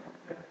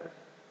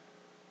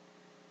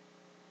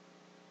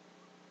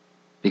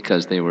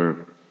 Because they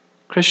were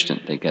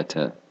Christian. They get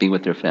to be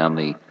with their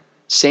family.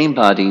 Same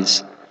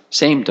bodies,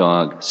 same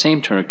dog,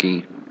 same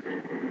turkey,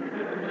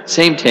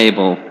 same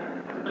table.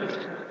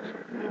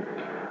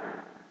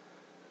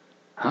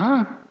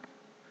 Huh?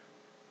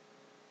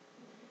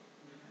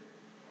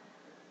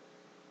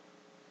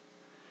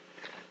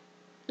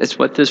 That's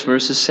what this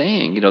verse is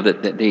saying,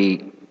 that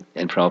they,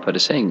 and Prabhupada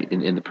is saying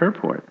in the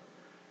purport.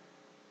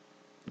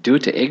 due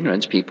to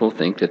ignorance, people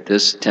think that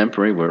this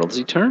temporary world is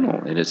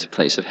eternal and it's a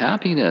place of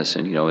happiness,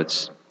 and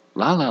it's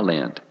la la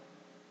land.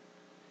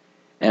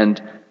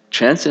 And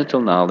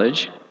transcendental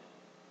knowledge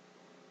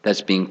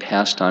that's being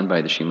passed on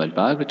by the Srimad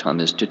Bhagavatam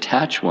is to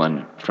detach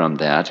one from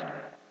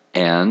that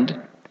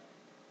and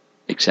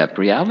accept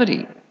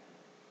reality.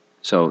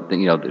 So the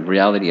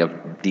reality of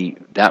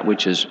that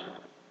which is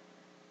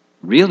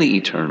really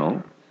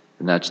eternal,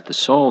 and that's the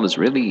soul is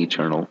really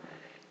eternal,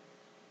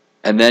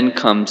 and then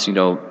comes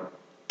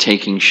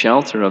taking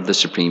shelter of the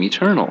supreme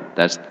eternal.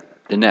 That's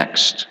the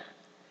next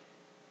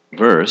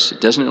verse.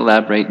 It doesn't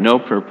elaborate, no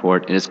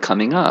purport, and it's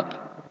coming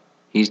up.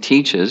 He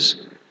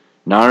teaches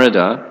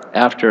Narada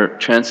after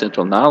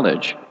transcendental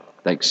knowledge,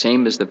 like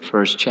same as the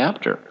first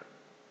chapter.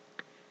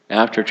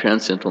 After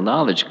transcendental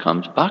knowledge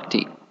comes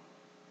bhakti.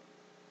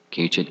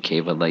 Kichit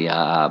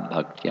kevalaya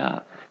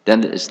bhaktya.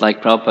 Then it's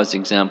like Prabhupada's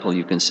example,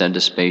 you can send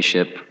a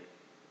spaceship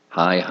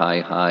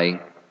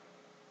high,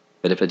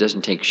 but if it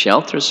doesn't take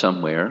shelter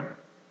somewhere,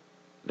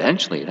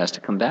 eventually it has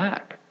to come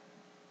back.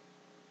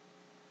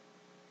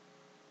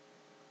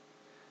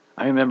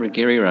 I remember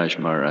Giriraj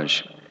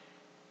Maharaj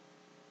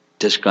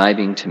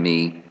describing to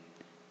me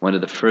one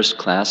of the first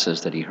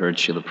classes that he heard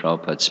Srila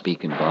Prabhupada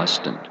speak in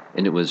Boston,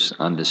 and it was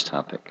on this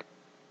topic.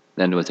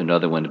 Then there was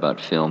another one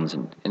about films,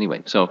 and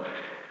anyway, so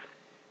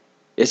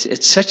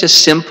it's such a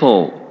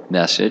simple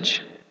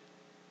message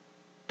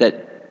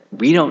that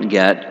we don't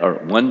get, or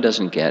one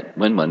doesn't get,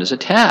 when one is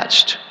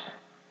attached.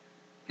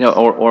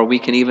 Or we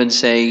can even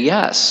say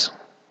yes,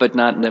 but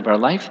not live our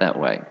life that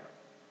way.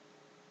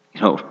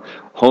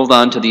 Hold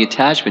on to the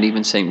attachment,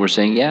 even saying we're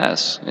saying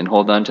yes, and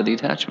hold on to the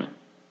attachment.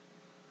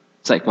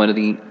 It's like one of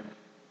the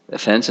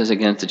offenses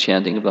against the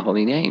chanting of the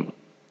holy name.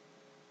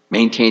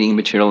 Maintaining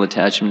material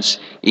attachments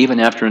even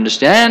after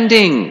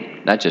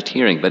understanding, not just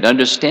hearing, but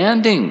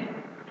understanding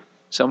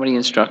so many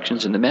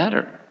instructions in the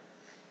matter.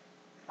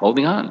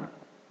 Holding on.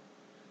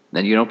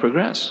 Then you don't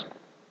progress.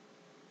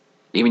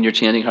 Even you're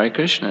chanting Hare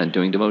Krishna and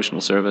doing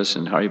devotional service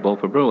and Hari Bol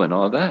Prabhu and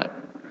all of that.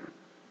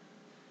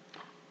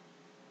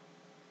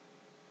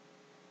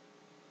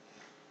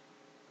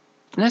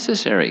 It's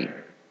necessary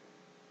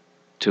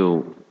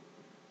to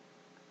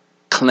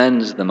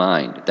cleanse the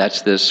mind.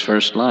 That's this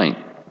first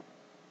line.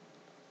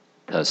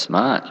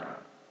 Tasmat.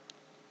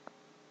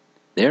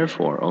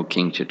 Therefore, O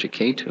King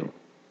Chitraketu,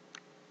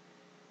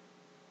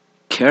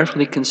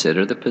 carefully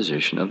consider the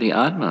position of the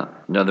Atma.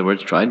 In other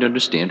words, try to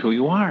understand who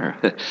you are.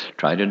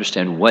 Try to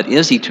understand what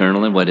is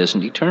eternal and what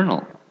isn't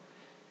eternal.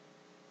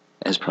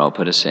 As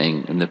Prabhupada is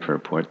saying in the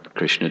purport,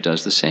 Krishna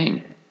does the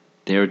same.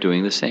 They're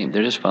doing the same.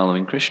 They're just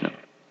following Krishna.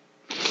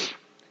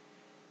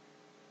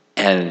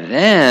 And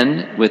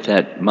then, with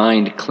that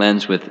mind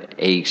cleansed with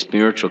a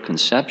spiritual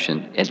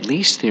conception, at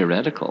least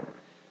theoretical.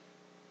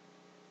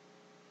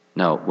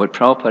 Now, what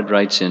Prabhupada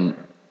writes in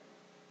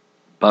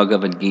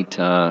Bhagavad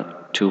Gita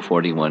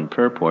 241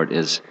 purport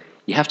is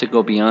you have to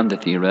go beyond the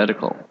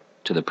theoretical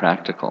to the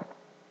practical.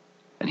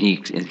 And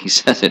he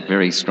says it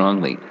very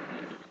strongly,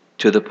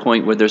 to the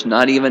point where there's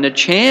not even a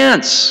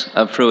chance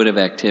of fruitive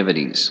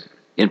activities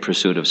in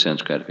pursuit of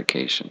sense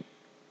gratification.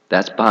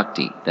 That's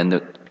bhakti. Then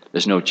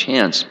there's no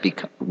chance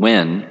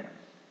when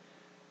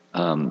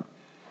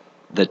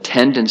the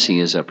tendency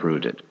is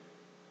uprooted.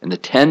 And the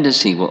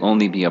tendency will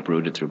only be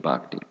uprooted through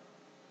bhakti.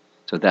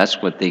 So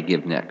that's what they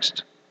give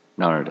next,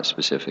 Narada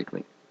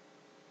specifically.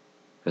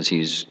 Because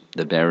he's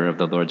the bearer of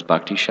the Lord's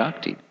Bhakti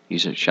Shakti.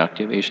 He's a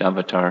Shakti Vesha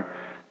avatar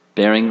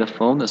bearing the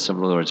fullness of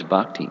the Lord's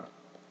Bhakti.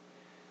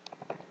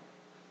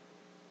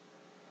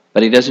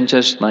 But he doesn't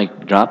just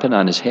drop it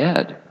on his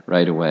head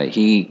right away.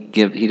 He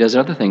does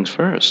other things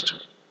first,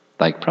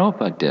 like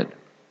Prabhupada did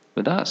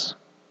with us.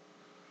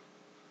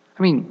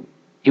 I mean,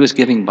 he was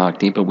giving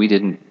bhakti, but we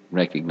didn't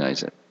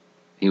recognize it.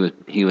 He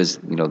was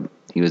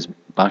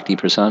bhakti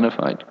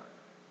personified,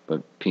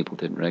 but people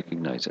didn't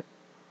recognize it.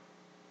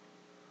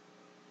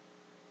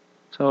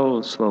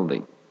 So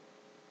slowly.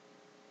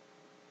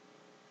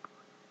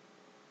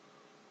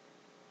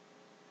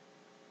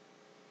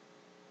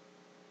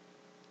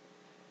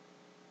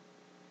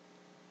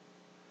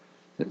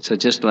 So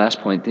just the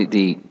last point,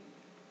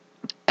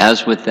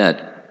 as with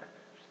that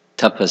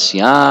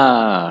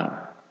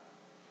tapasya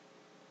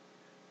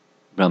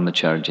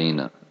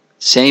brahmacharjena,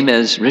 same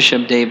as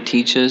Rishabdev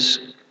teaches,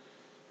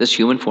 this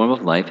human form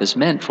of life is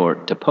meant for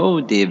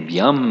tapo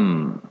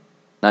divyam,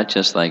 not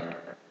just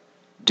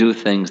do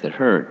things that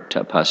hurt,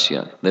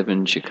 tapasya. Live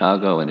in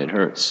Chicago and it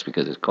hurts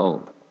because it's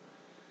cold.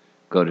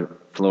 Go to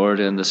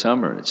Florida in the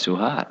summer, it's too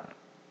hot.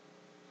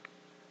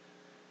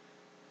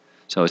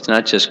 So it's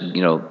not just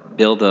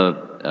build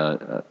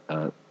a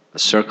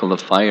circle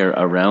of fire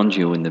around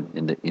you in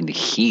the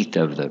heat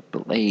of the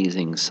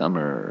blazing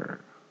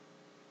summer.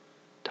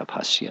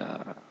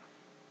 Tapasya.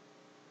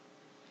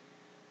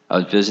 I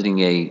was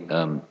visiting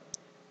a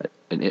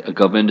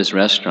Govinda's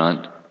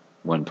restaurant,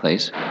 one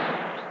place,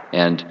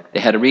 and they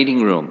had a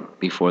reading room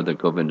before the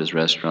Govinda's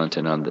restaurant,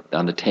 and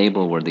on the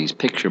table were these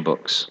picture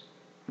books,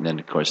 and then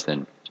of course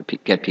to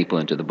get people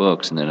into the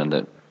books, and then on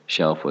the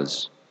shelf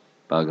was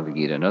Bhagavad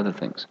Gita and other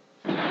things.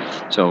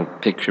 So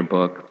picture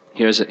book,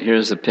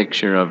 here's a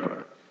picture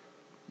of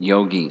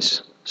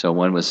yogis. So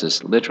one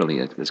was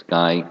literally this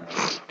guy,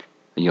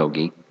 a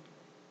yogi,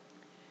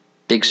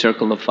 big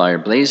circle of fire,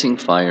 blazing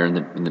fire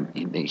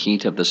in the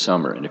heat of the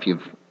summer. And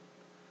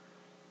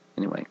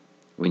anyway,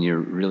 when you're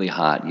really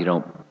hot, you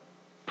don't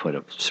put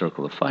a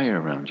circle of fire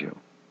around you.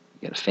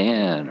 You get a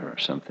fan or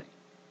something.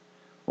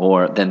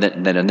 Or then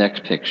the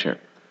next picture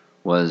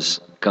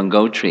was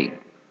Gangotri,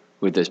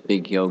 with this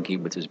big yogi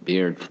with his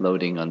beard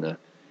floating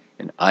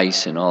in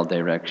ice in all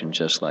directions,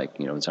 just like,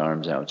 his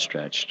arms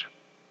outstretched.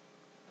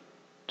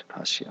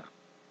 Tapasya.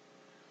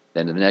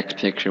 Then the next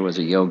picture was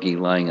a yogi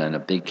lying on a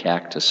big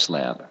cactus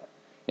slab.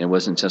 And it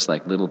wasn't just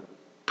like little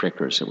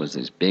prickers, it was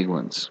these big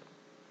ones.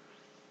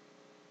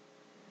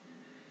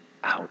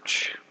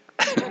 Ouch.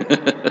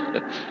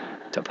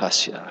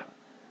 Tapasya.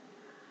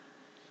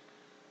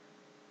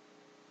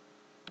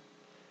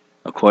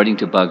 According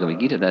to Bhagavad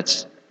Gita,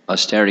 that's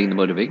austerity in the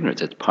mode of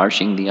ignorance. It's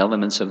parshing the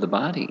elements of the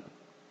body.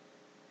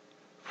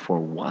 For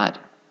what?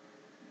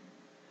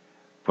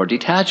 For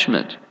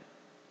detachment.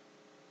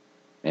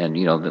 And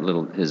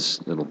his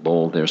little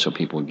bowl there, so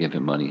people would give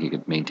him money, he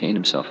could maintain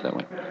himself that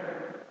way.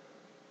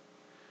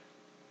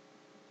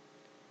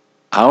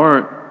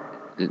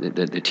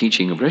 The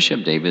teaching of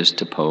Rishabhdev is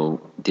tapo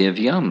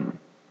divyam,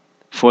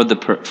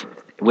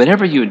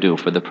 whatever you do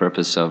for the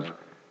purpose of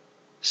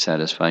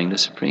satisfying the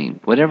Supreme,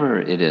 whatever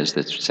it is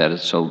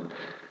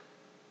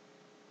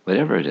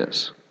whatever it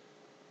is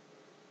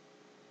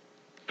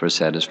for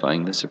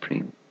satisfying the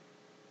Supreme.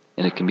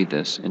 And it can be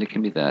this, and it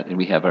can be that, and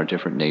we have our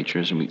different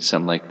natures, and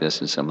some like this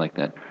and some like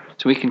that.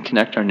 So we can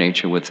connect our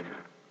nature with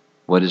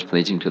what is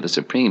pleasing to the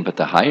Supreme, but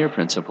the higher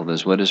principle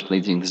is what is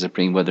pleasing to the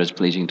Supreme, whether it's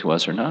pleasing to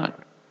us or not,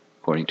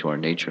 according to our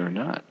nature or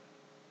not.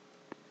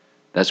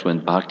 That's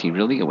when bhakti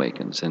really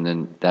awakens, and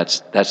then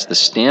that's the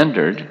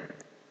standard,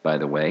 by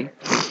the way,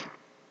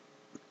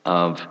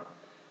 of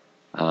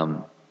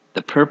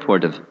the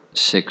purport of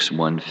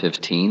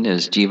 6.1.15,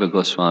 as Jiva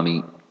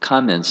Goswami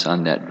comments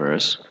on that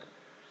verse,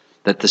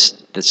 that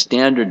the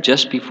standard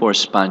just before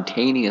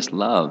spontaneous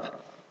love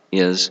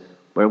is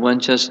where one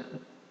just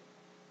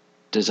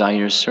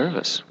desires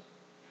service,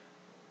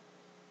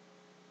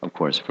 of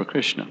course, for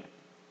Krishna.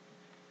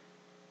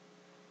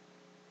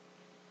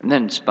 And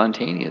then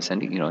spontaneous,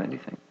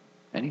 anything.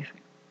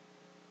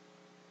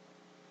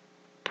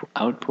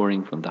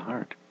 Outpouring from the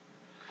heart.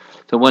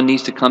 So one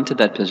needs to come to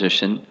that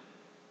position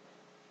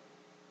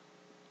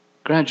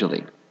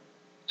gradually.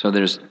 So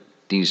there's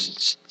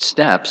these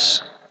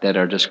steps that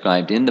are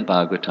described in the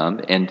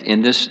Bhagavatam, and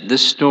in this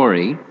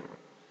story,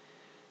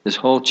 this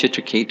whole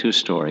Chitraketu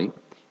story,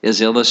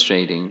 is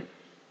illustrating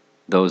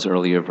those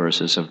earlier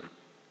verses of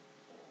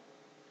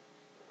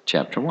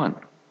chapter 1,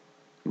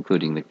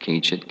 including the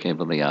Kechit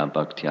Kevalaya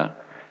Bhaktya.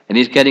 And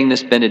he's getting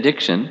this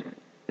benediction.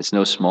 It's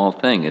no small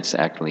thing, it's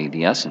actually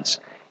the essence.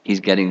 He's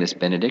getting this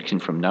benediction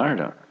from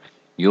Narada.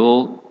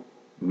 You'll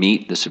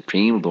meet the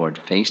Supreme Lord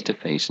face to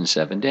face in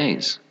 7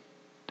 days.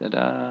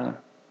 Ta-da!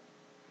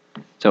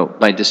 So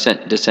by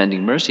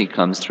descending mercy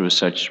comes through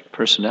such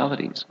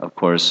personalities. Of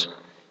course,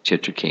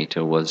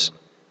 Chitraketu was,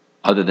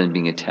 other than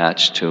being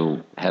attached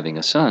to having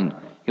a son,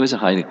 he was a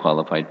highly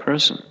qualified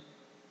person.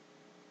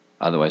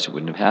 Otherwise it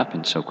wouldn't have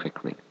happened so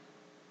quickly.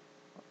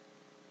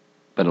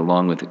 But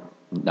along with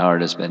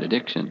Narada's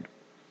benediction,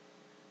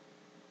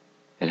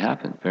 it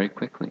happened very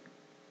quickly.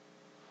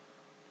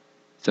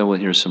 So we'll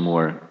hear some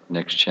more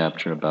next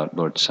chapter about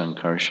Lord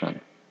Sankarshan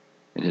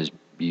and his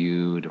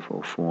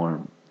beautiful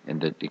form and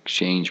the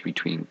exchange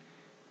between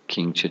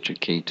King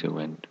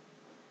Chitraketu and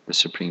the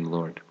Supreme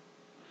Lord.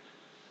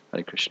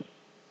 Hare Krishna.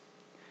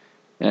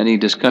 Any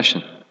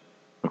discussion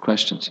or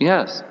questions?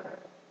 Yes.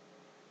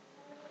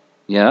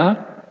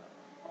 Yeah?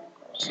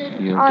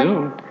 You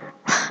do.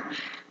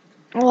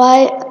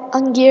 Why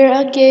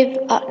Angira gave,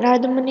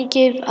 Narada Muni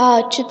gave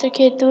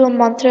Chitraketu a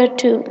mantra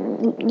to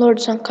Lord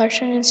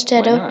Sankarshan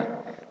instead of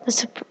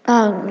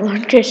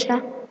Lord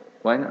Krishna?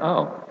 Why not?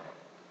 Oh,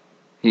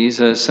 he's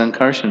a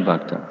Sankarshan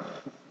Bhakta.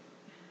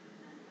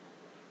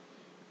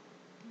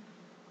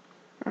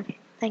 Okay,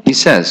 thank you. He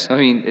says,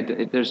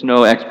 there's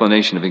no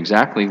explanation of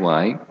exactly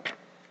why.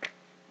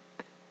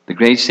 The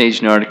great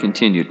sage Narada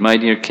continued, "My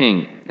dear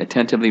king,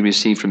 attentively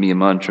receive from me a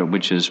mantra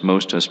which is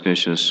most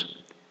auspicious."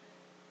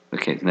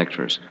 Okay, next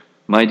verse.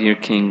 "My dear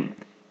king,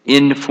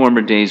 in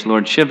former days,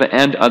 Lord Shiva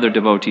and other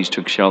devotees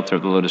took shelter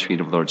of the lotus feet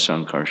of Lord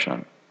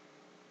Sankarshan.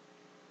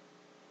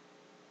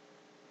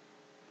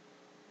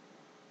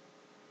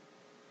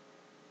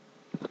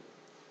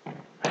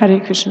 Hare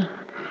Krishna.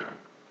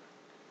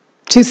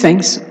 Two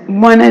things.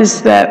 One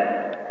is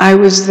that I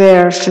was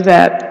there for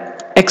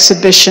that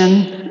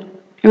exhibition.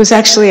 It was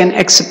actually an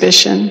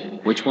exhibition.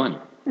 Which one?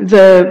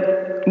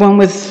 The one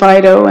with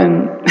Fido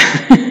and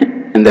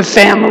and the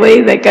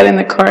family that got in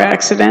the car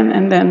accident,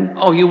 and then.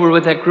 Oh, you were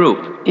with that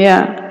group.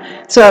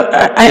 Yeah. So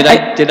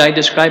did I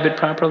describe it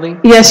properly?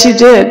 Yes, you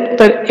did.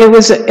 But it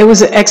was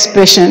an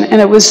exhibition,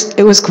 and it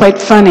was quite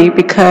funny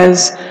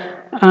because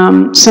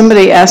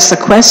somebody asked the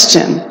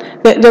question.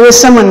 There was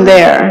someone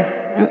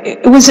there.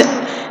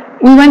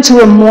 We went to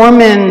a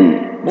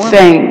Mormon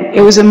thing.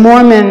 It was a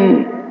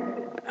Mormon,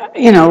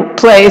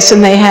 place,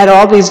 and they had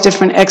all these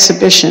different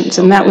exhibitions,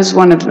 and that was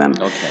one of them.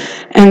 Okay.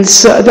 And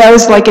so that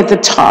was like at the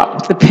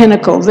top, the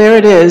pinnacle. There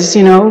it is,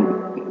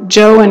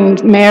 Joe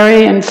and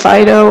Mary and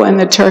Fido and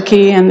the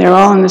turkey, and they're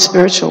all in the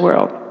spiritual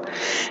world.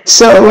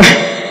 So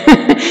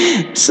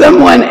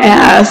someone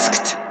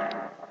asked,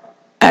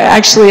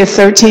 actually a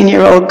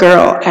 13-year-old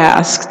girl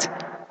asked,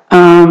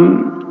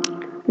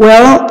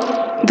 well,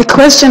 the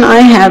question I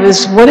have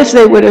is, what if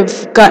they would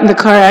have gotten the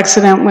car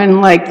accident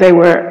when they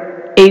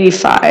were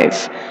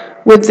 85?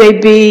 Would they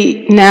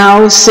be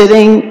now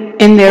sitting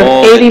in their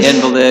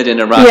invalid in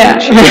a rocking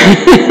chair?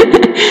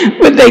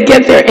 Would they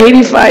get their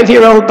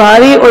 85-year-old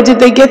body, or did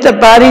they get the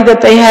body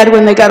that they had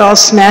when they got all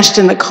smashed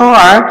in the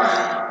car?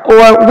 Or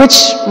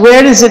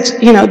where does it,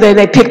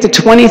 they picked a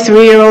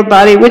 23-year-old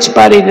body, which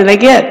body did they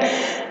get?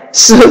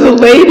 So the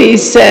lady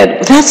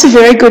said, that's a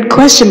very good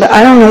question, but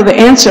I don't know the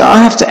answer,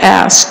 I'll have to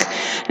ask.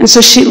 And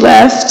so she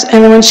left,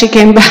 and then when she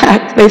came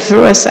back, they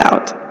threw us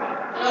out.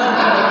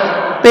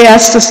 They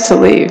asked us to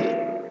leave.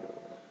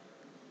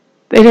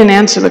 They didn't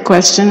answer the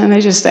question, and they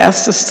just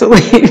asked us to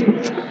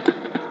leave.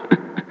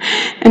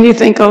 And you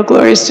think, oh,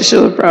 glories to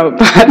Srila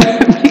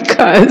Prabhupada,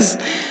 because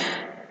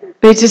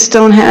they just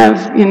don't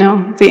have,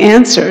 the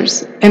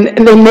answers. And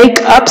they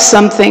make up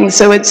something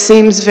so it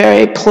seems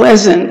very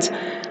pleasant,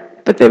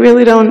 but they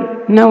really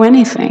don't know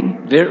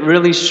anything. They're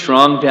really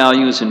strong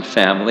values in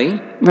family.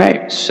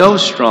 Right. So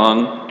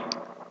strong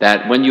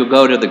that when you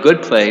go to the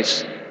good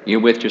place, you're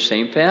with your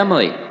same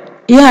family.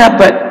 Yeah,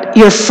 but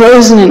you're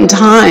frozen in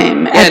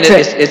time. And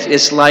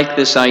it's like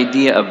this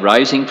idea of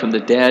rising from the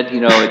dead,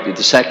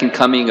 the second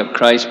coming of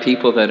Christ,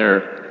 people that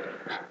are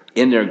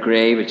in their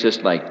grave, it's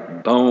just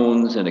like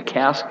bones in a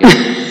casket.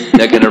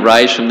 They're going to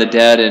rise from the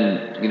dead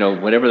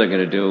and, whatever they're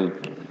going to do.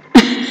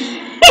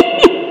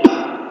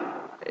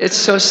 It's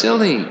so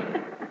silly.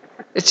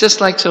 It's just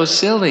so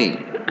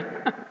silly.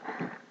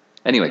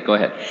 Anyway, go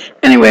ahead.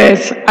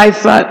 Anyways, I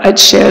thought I'd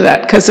share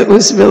that because it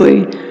was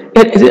really,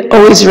 it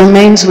always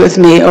remains with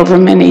me over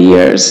many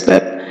years,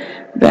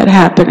 that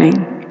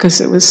happening,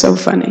 because it was so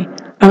funny.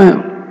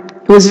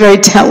 It was very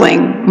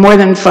telling. More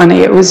than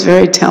funny, it was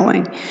very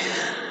telling.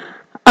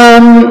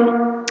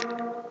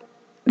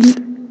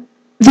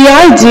 The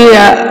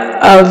idea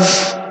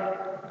of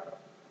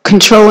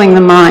controlling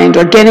the mind,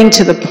 or getting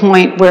to the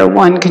point where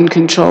one can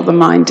control the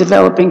mind,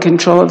 developing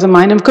control of the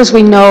mind. And of course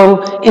we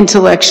know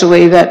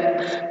intellectually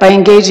that by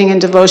engaging in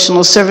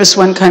devotional service,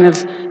 one kind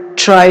of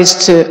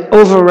tries to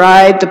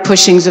override the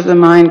pushings of the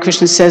mind.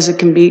 Krishna says it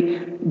can be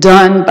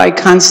done by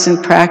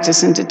constant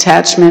practice and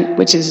detachment,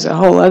 which is a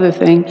whole other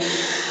thing.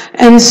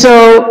 And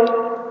so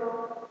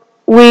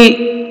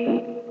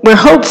we're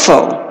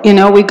hopeful,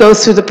 we go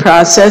through the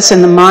process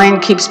and the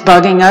mind keeps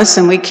bugging us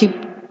and we keep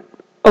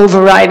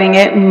overriding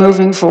it and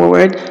moving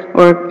forward,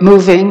 or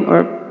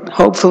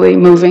hopefully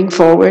moving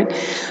forward.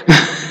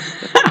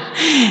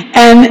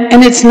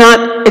 and it's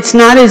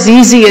not as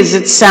easy as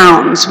it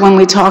sounds when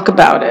we talk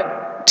about it,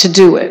 to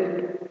do it.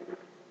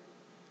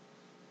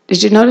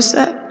 Did you notice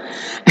that?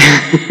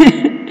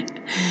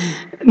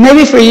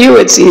 Maybe for you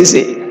it's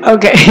easy,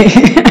 okay.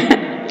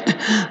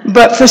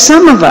 But for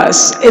some of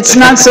us, it's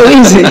not so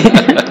easy.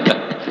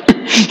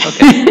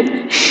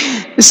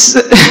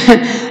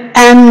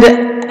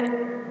 And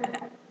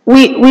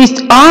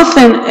we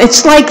often,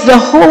 it's like the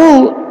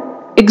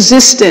whole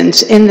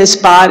existence in this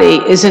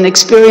body is an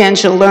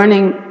experiential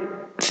learning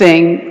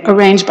thing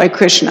arranged by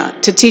Krishna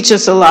to teach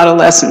us a lot of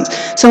lessons.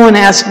 Someone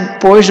asked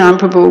Borjan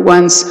Prabhu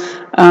once,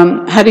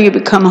 how do you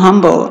become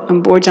humble?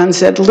 And Borjan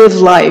said, live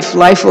life.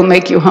 Life will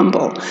make you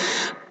humble.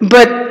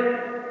 But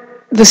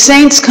the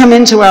saints come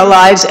into our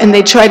lives and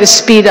they try to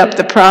speed up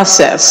the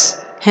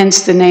process,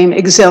 hence the name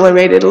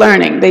accelerated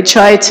learning. They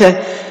try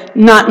to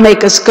not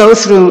make us go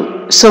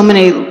through so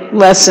many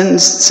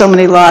lessons, so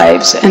many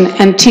lives,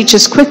 and teach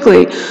us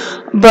quickly.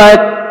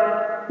 But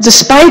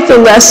despite the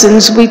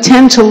lessons, we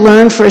tend to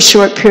learn for a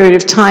short period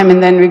of time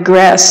and then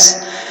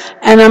regress.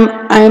 And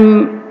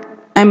I'm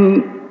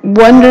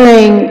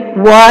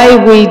wondering why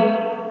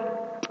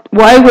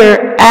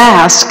we're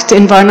asked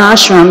in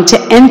Varnashram to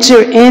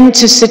enter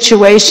into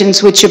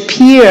situations which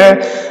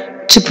appear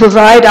to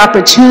provide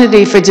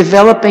opportunity for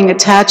developing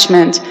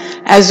attachment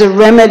as a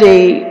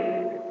remedy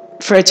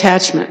for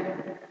attachment.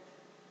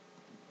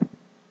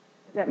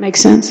 Does that make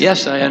sense?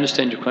 Yes, I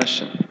understand your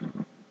question.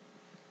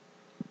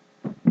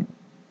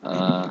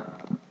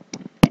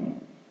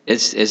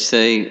 It's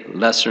a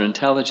lesser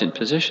intelligent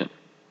position.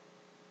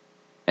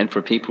 And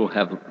for people who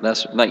have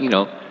less, like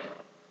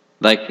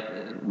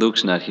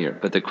Luke's not here,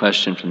 but the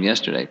question from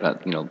yesterday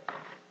about,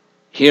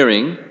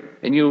 hearing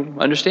and you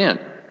understand.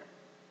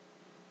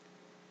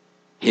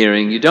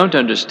 Hearing, you don't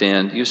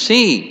understand, you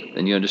see,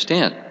 then you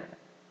understand.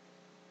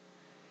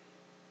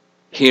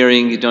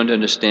 Hearing, you don't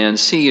understand,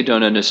 see, you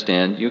don't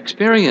understand, you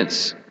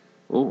experience.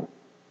 Ooh.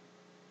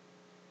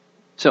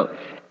 So,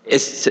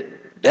 it's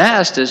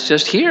best is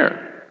just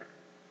hear.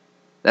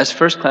 That's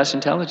first-class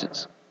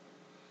intelligence.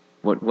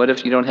 What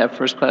if you don't have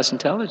first-class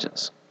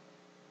intelligence?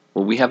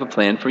 Well, we have a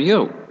plan for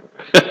you.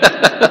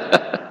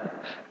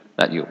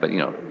 Not you, but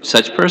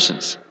such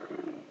persons.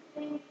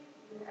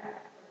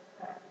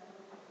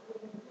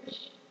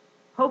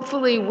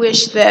 Hopefully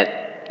wish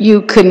that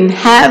you can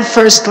have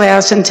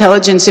first-class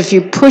intelligence if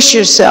you push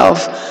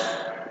yourself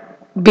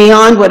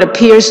beyond what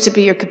appears to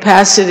be your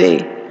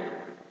capacity.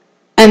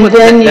 And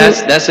then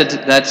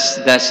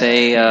that's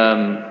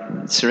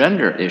a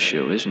surrender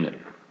issue, isn't it?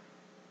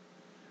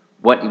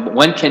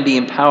 One can be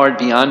empowered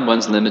beyond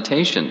one's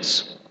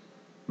limitations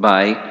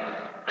by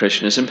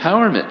Krishna's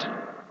empowerment,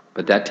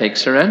 but that takes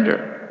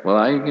surrender. Well,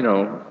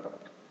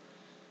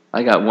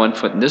 I got 1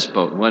 foot in this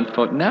boat, 1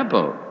 foot in that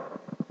boat.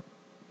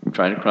 I'm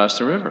trying to cross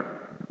the river.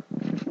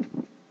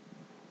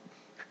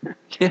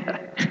 Yeah.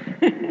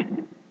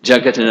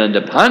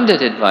 Jagadananda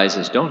Pandit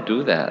advises, don't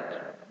do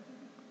that.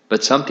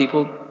 But some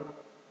people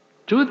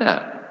do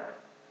that.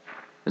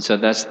 And so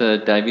that's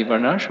the Daivi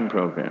Varnashram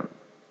program.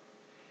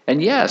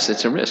 And yes,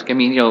 it's a risk. I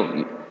mean,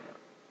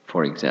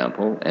 for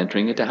example,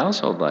 entering into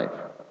household life.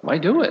 Why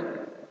do it?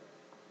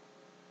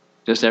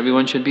 Just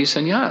everyone should be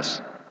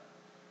sannyas,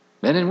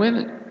 men and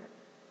women.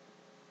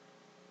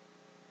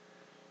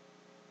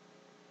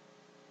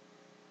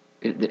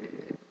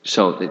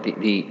 So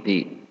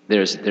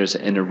there's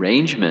an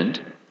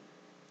arrangement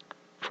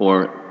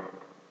for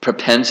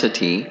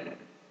propensity,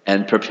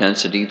 and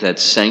propensity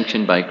that's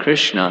sanctioned by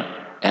Krishna,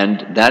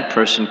 and that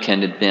person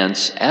can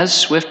advance as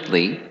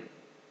swiftly,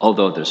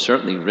 although there's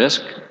certainly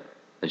risk,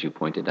 as you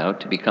pointed out,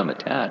 to become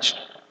attached.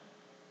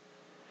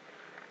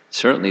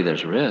 Certainly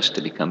there's risk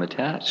to become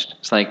attached.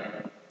 It's like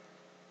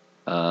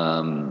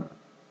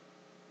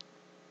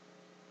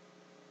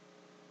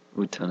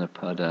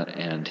Uttanapada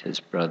and his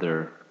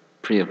brother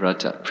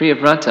Priyavrata.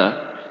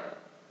 Priyavrata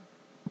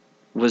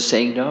was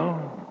saying,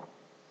 no,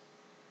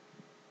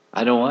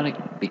 I don't want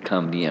to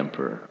become the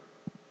emperor.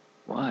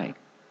 Why?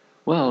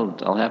 Well,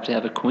 I'll have to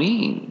have a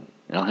queen,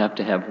 and I'll have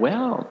to have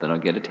wealth, and I'll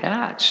get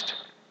attached.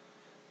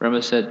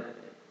 Brahma said,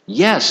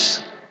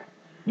 yes,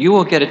 you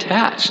will get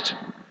attached,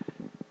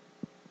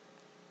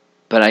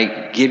 but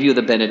I give you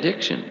the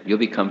benediction. You'll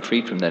become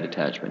freed from that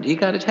attachment. He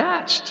got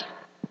attached.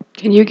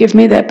 Can you give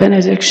me that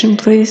benediction,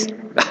 please?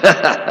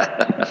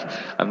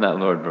 I'm not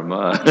Lord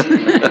Brahma.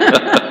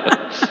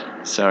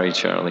 Sorry,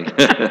 Charlie.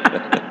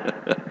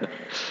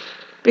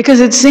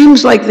 Because it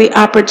seems like the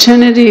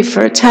opportunity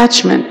for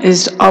attachment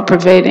is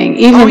all-pervading,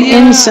 even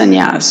in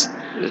sannyas.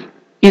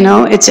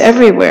 It's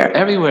everywhere.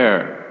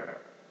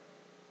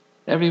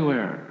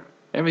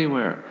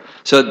 Everywhere.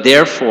 So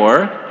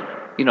therefore,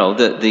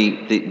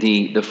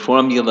 the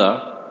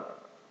formula,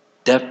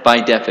 by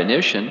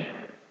definition,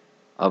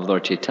 of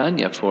Lord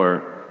Chaitanya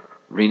for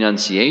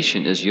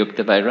renunciation is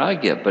yukta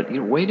vairagya. But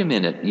wait a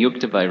minute,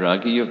 yukta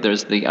vairagya,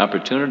 there's the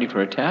opportunity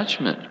for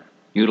attachment.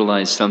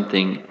 Utilize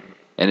something,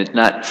 and it's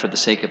not for the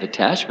sake of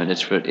attachment.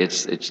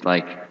 It's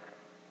like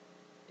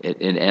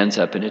it ends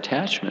up in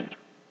attachment,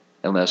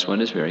 unless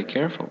one is very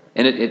careful.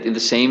 And the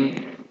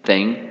same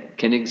thing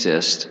can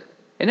exist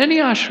in any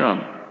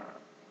ashram,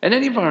 in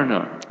any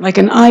varna. Like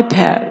an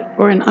iPad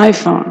or an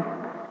iPhone,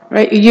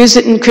 right? You use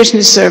it in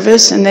Krishna's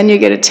service, and then you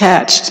get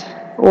attached.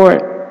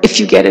 Or if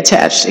you get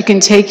attached, it can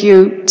take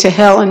you to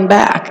hell and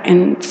back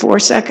in 4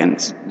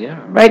 seconds. Yeah.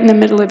 Right in the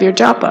middle of your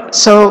japa.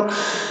 So,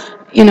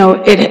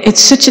 it's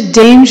such a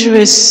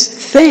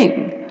dangerous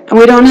thing. And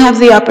we don't have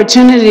the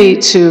opportunity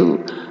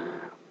to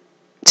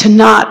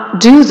not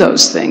do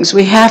those things.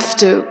 We have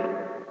to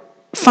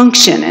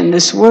function in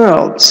this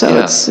world. So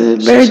it's a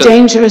very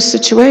dangerous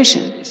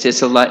situation.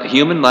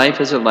 Human life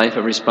is a life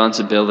of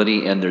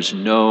responsibility, and there's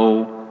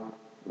no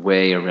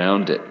way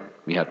around it.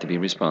 We have to be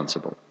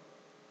responsible.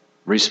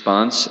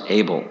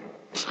 Response-able.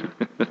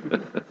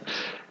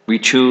 We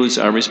choose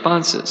our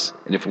responses.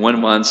 And if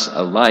one wants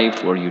a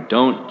life where you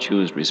don't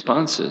choose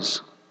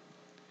responses,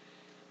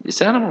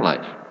 it's animal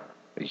life.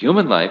 A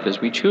human life is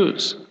we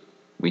choose.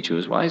 We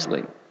choose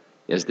wisely.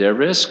 Is there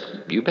risk?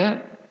 You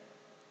bet.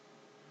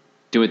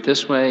 Do it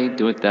this way,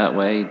 do it that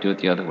way, do it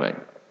the other way.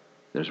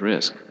 There's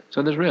risk.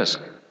 So there's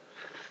risk.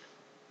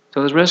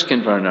 So there's risk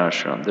in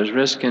varnashram. There's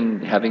risk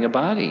in having a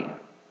body.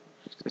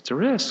 It's a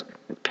risk.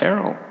 It's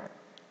peril.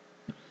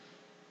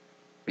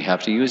 We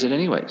have to use it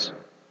anyways.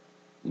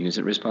 Use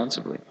it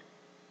responsibly.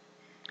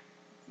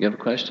 You have a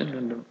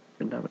question?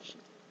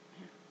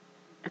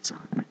 That's all.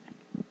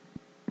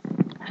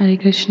 Hare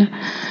Krishna.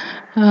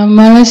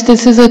 Maharaj,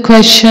 this is a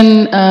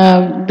question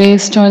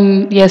based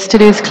on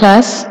yesterday's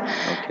class.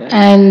 Okay.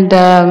 And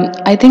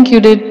I think you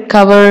did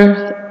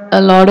cover a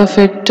lot of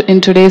it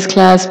in today's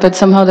class, but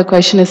somehow the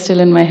question is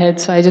still in my head,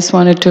 so I just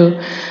wanted to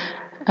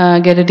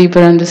get a deeper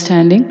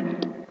understanding.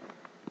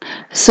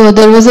 So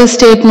there was a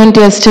statement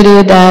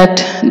yesterday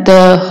that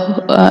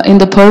in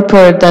the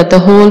purport that the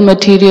whole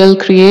material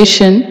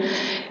creation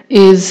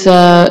is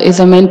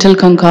a mental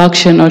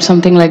concoction or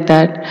something like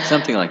that.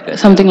 Something like that.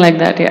 Something like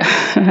that, yeah.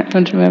 I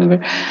don't remember.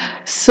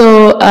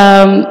 So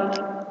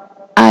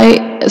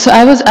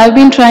I've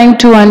been trying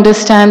to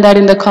understand that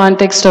in the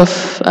context of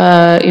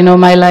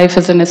my life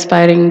as an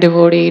aspiring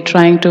devotee,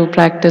 trying to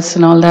practice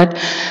and all that.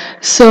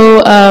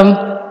 So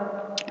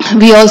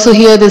we also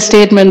hear the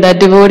statement that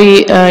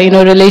devotee,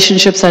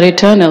 relationships are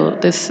eternal.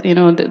 This,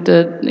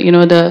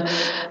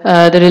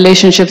 the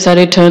relationships are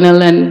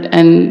eternal, and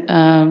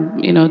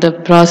the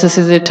process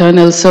is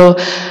eternal. So,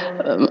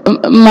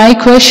 my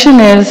question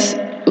is,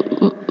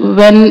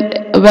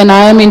 when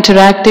I am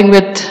interacting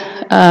with,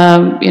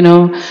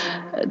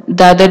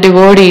 the other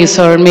devotees,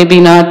 or maybe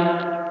not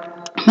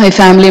my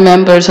family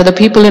members or the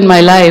people in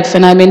my life,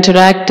 and I'm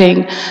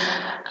interacting,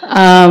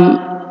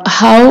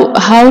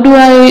 how do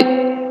I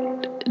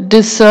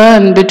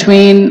discern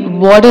between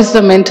what is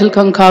the mental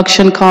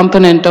concoction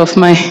component of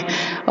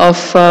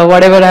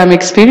whatever I'm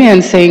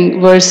experiencing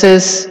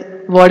versus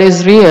what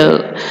is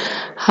real?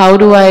 How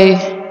do I?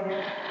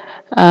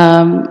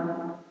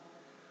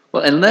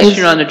 Well, unless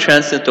you're on a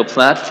transcendental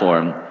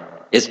platform,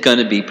 it's going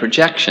to be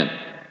projection.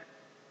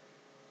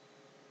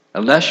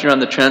 Unless you're on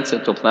the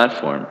transcendental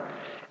platform,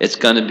 it's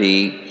going to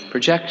be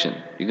projection.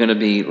 You're going to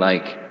be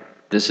like,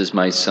 this is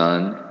my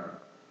son,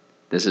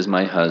 this is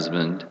my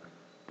husband,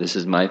 this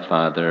is my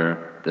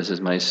father, this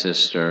is my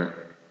sister.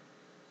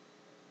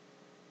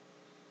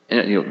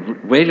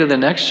 And wait till the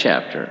next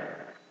chapter.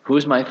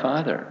 Who's my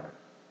father?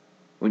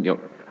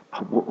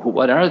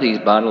 What are these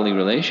bodily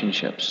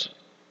relationships?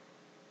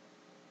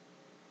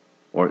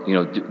 Or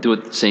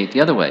say it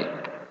the other way,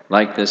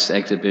 like this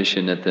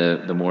exhibition at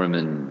the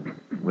Mormon,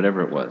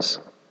 whatever it was.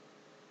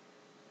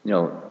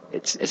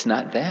 It's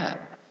not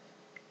that.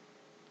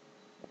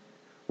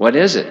 What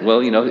is it?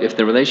 Well, if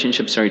the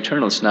relationships are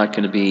eternal, it's not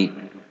going to be,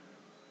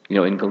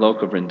 in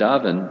Goloka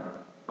Vrindavan,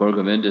 Gaur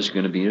Govinda is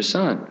going to be your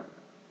son.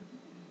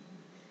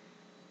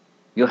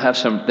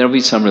 There'll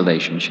be some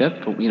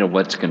relationship, but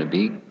what's going to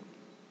be?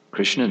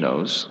 Krishna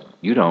knows.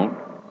 You don't,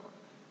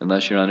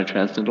 unless you're on a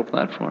transcendental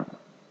platform.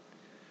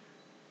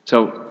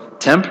 So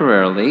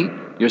temporarily,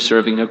 you're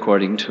serving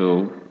according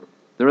to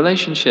the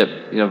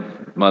relationship,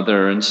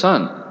 mother and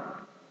son,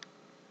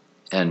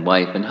 and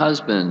wife and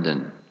husband,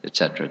 and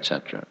etc.,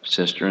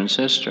 sister and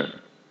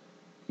sister.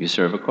 You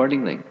serve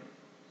accordingly,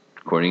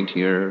 according to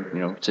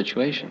your,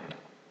 situation.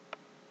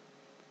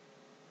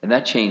 And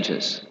that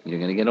changes. You're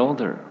going to get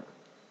older.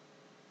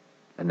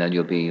 And then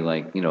you'll be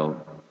like,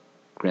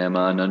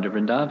 Grandma Nanda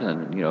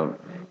Vrindavan,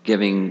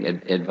 giving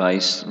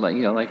advice, like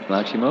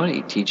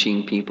Lakshmani,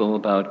 teaching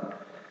people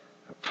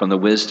from the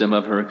wisdom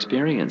of her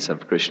experience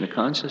of Krishna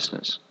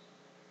consciousness.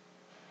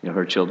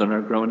 Her children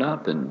are grown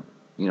up, and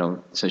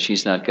so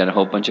she's not got a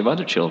whole bunch of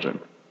other children,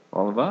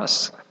 all of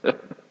us,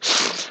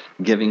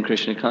 giving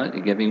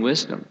giving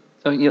wisdom.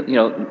 So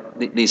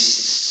these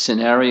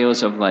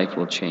scenarios of life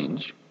will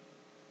change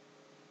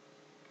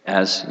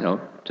as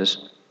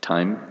just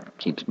time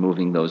keeps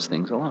moving those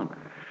things along.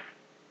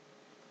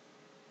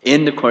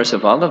 In the course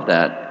of all of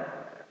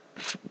that,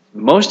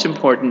 most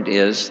important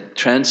is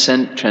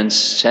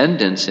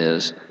transcendence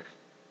is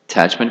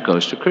attachment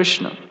goes to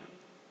Krishna.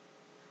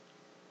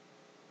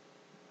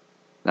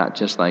 Not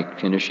just like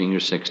finishing your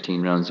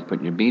 16 rounds and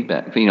putting your bead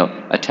back.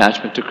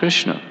 Attachment to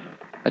Krishna.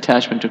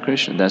 Attachment to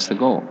Krishna, that's the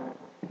goal.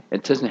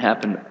 It doesn't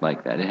happen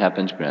like that. It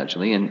happens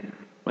gradually, and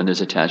when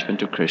there's attachment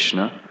to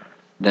Krishna,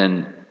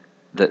 then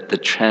the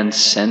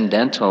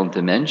transcendental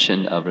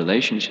dimension of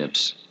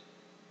relationships,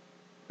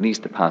 at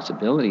least the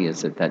possibility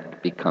is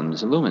that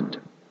becomes illumined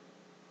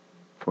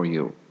for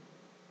you.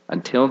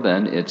 Until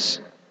then,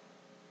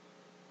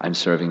 I'm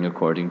serving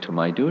according to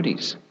my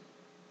duties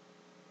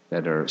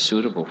that are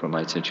suitable for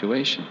my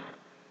situation.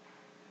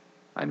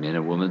 I'm in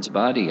a woman's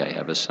body, I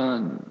have a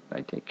son,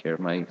 I take care of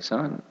my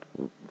son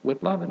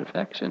with love and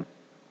affection.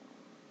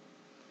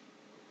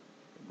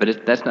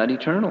 But that's not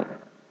eternal.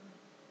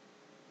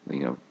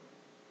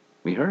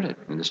 We heard it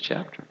in this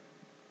chapter.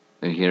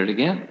 We hear it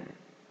again.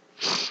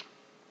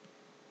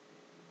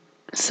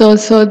 So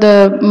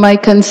my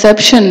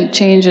conception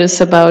changes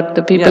about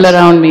the people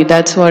around me.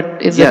 That's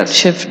what is a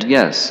shift.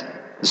 Yes.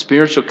 The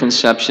spiritual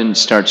conception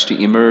starts to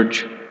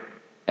emerge,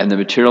 and the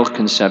material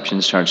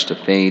conception starts to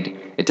fade.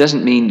 It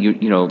doesn't mean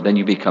then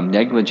you become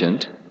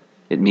negligent.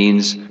 It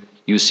means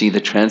you see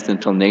the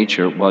transcendental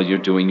nature while you're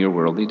doing your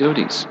worldly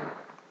duties.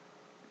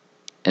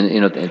 And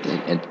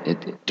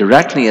it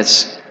directly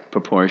it's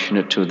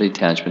proportionate to the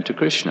attachment to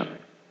Krishna.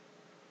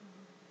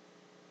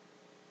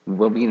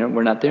 Well,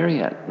 we're not there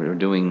yet. We're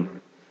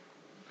doing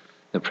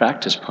the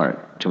practice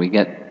part till we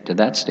get to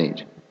that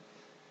stage.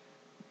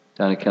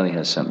 Donna Kelly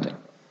has something.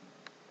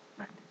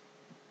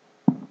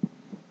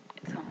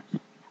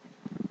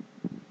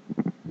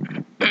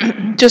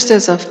 Just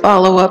as a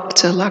follow-up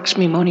to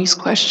Lakshmi Moni's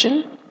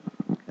question.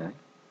 Okay.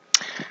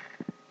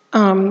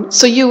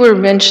 So you were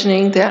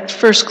mentioning that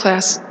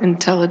first-class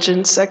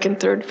intelligence, second,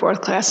 third,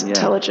 fourth-class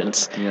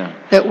intelligence. Yeah.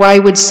 That why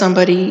would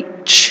somebody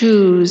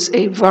choose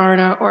a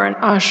varna or an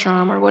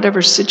ashram or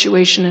whatever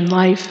situation in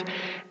life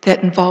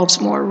that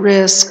involves more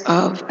risk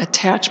of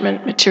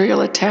attachment,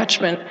 material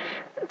attachment,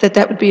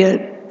 that would be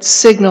a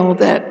signal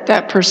that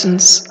that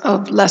person's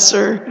of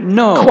lesser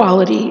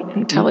quality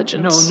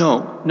intelligence?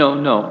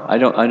 No. I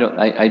don't.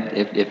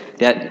 If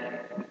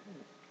that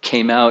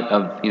came out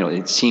of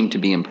it seemed to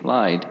be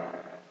implied.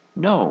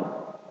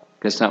 No,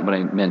 that's not what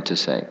I meant to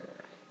say.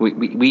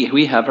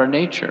 We have our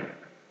nature.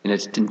 And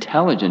it's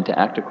intelligent to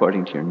act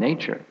according to your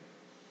nature.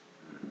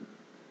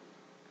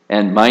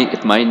 And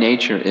if my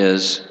nature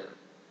is,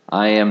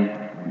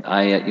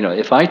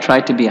 if I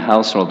tried to be a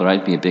householder,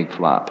 I'd be a big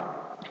flop.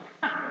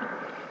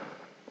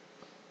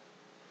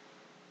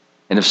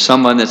 And if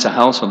someone that's a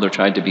householder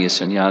tried to be a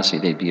sannyasi,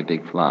 they'd be a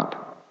big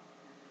flop.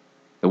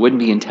 It wouldn't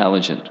be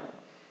intelligent.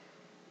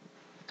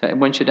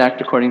 One should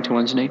act according to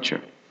one's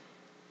nature.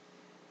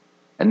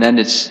 And then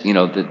it's,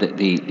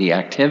 the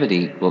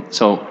activity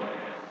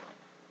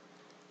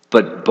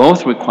but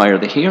both require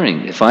the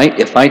hearing. If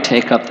I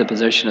take up the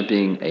position of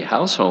being a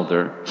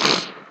householder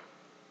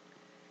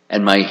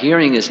and my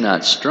hearing is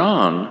not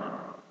strong,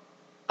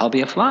 I'll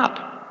be a flop.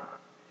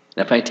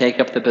 And if I take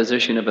up the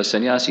position of a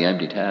sannyasi, I'm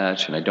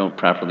detached and I don't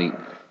properly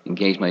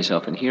engage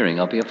myself in hearing,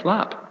 I'll be a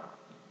flop.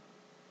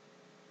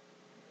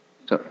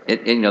 So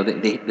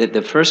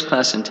the first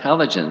class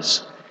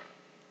intelligence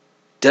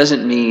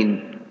doesn't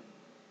mean,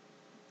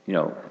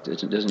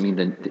 doesn't mean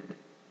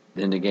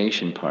the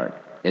negation part.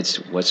 It's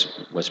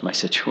what's my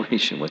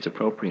situation, what's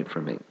appropriate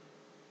for me.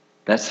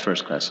 That's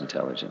first class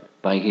intelligence,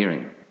 by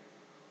hearing.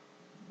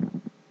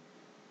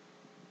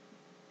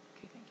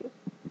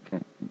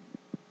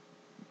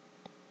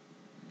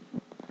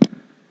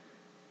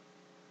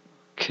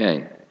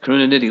 Okay.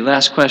 Karunanidhi,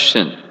 last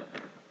question.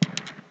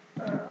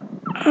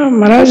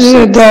 Maharaj,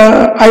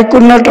 I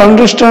could not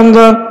understand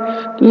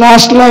the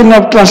last line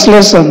of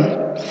translation.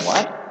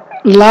 What?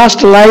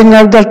 Last line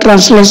of the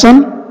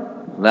translation.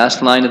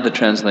 Last line of the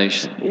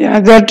translation. Yeah,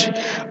 that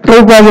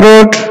Prabhupada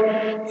wrote,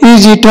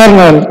 is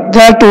eternal.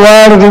 That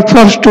word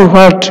refers to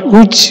what?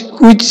 Which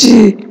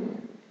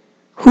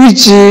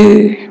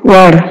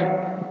word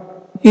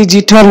is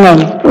eternal?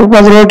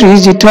 Prabhupada wrote,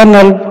 is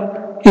eternal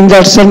in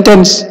that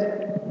sentence.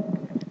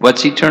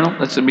 What's eternal?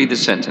 Let's read the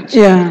sentence.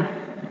 Yeah.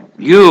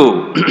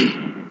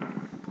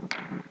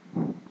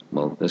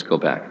 Well, let's go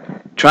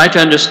back. Try to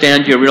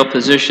understand your real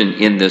position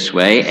in this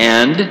way,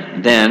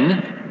 and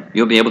then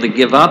you'll be able to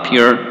give up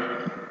your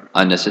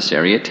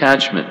unnecessary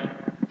attachment,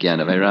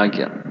 jnana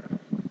vairagya.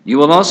 You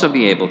will also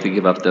be able to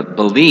give up the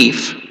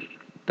belief,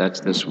 that's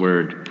this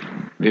word,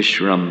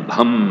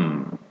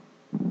 vishrambham.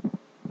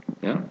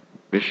 Yeah,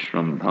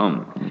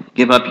 vishrambham.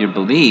 Give up your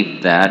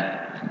belief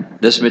that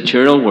this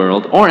material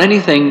world, or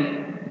anything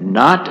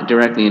not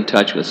directly in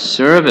touch with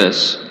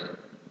service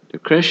to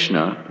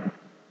Krishna,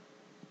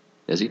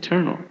 is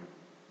eternal.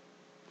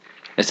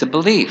 It's a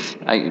belief.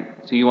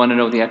 So you want to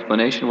know the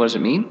explanation? What does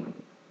it mean?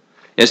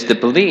 It's the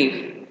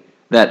belief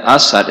that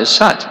asat is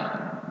sat.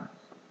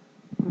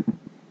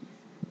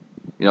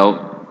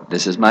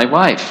 This is my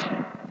wife.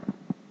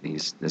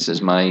 This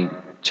is my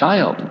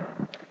child.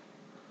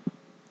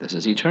 This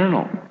is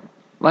eternal.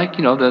 Like,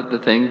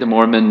 the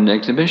Mormon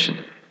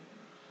exhibition.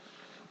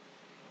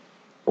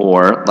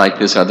 Or like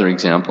this other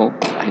example,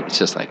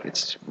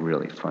 it's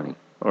really funny.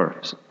 Or,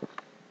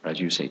 as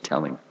you say,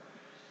 telling.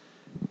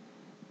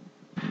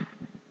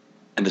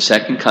 And the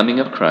second coming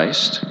of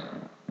Christ,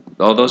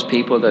 all those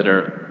people that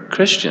are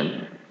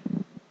Christian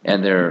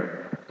and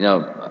they're,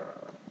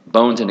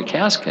 bones in a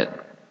casket,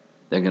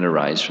 they're going to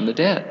rise from the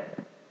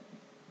dead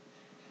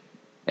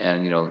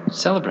and,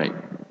 celebrate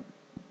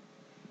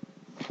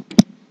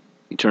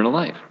eternal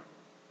life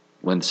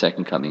when the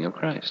second coming of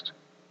Christ.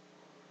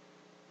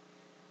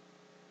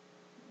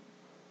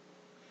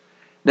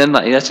 Then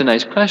that's a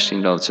nice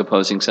question,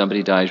 supposing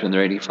somebody dies when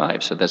they're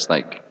 85, so that's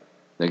like,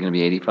 they're going to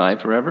be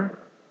 85 forever?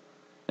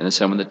 And then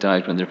someone that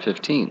dies when they're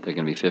 15, they're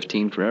going to be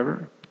 15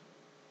 forever?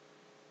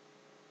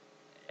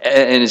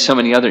 And it's so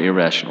many other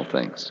irrational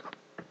things.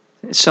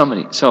 It's so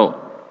many.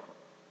 So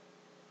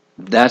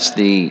that's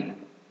the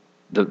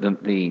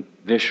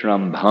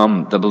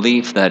vishrambham, the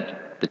belief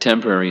that the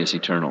temporary is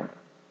eternal.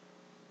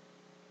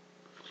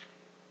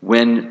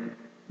 When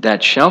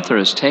that shelter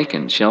is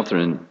taken, shelter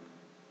in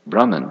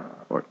Brahman,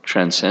 or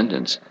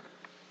transcendence,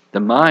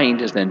 the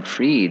mind is then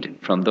freed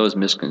from those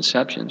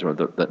misconceptions or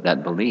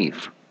that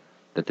belief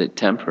that the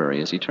temporary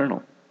is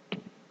eternal.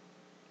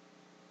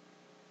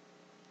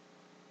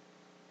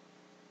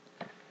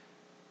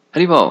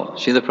 Haribol,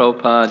 Srila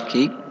Prabhupada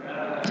ki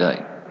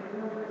jai.